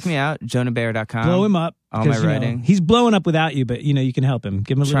other stuff. Check me out, jonahbayer.com. Blow him up. All my writing. He's blowing up without you, but you can help him.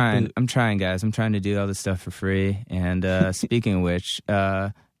 Give him a little bit. I'm trying, guys. I'm trying to do all this stuff for free. And speaking of which, we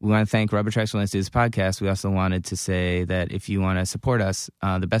want to thank Rubber Tracks for letting us do this podcast. We also wanted to say that if you want to support us,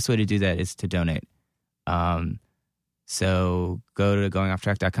 the best way to do that is to donate. So go to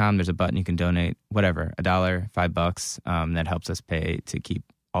goingofftrack.com. There's a button you can donate, whatever, $1, $5. That helps us pay to keep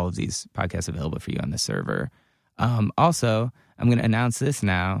all of these podcasts available for you on the server. Also, I'm going to announce this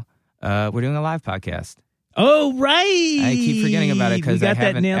now. We're doing a live podcast. Oh, right. I keep forgetting about it because I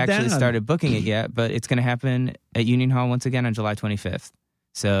haven't actually down. started booking it yet, but it's going to happen at Union Hall once again on July 25th.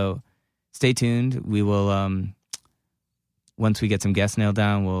 So stay tuned. We will, once we get some guests nailed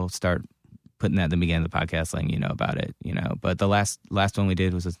down, we'll start putting that at the beginning of the podcast, letting you know about it, But the last one we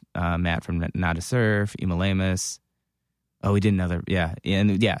did was with Matt from Not a Surf, Ema Lamus. Oh, we did another,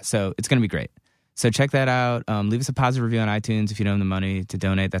 so it's going to be great. So check that out. Leave us a positive review on iTunes if you don't have the money to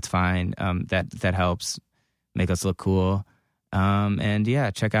donate. That's fine. That helps make us look cool. And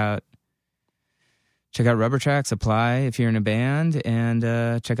yeah, check out Rubber Tracks. Apply if you're in a band,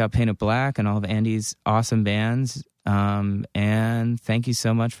 and check out Paint It Black and all of Andy's awesome bands. And thank you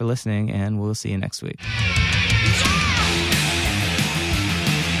so much for listening, and we'll see you next week.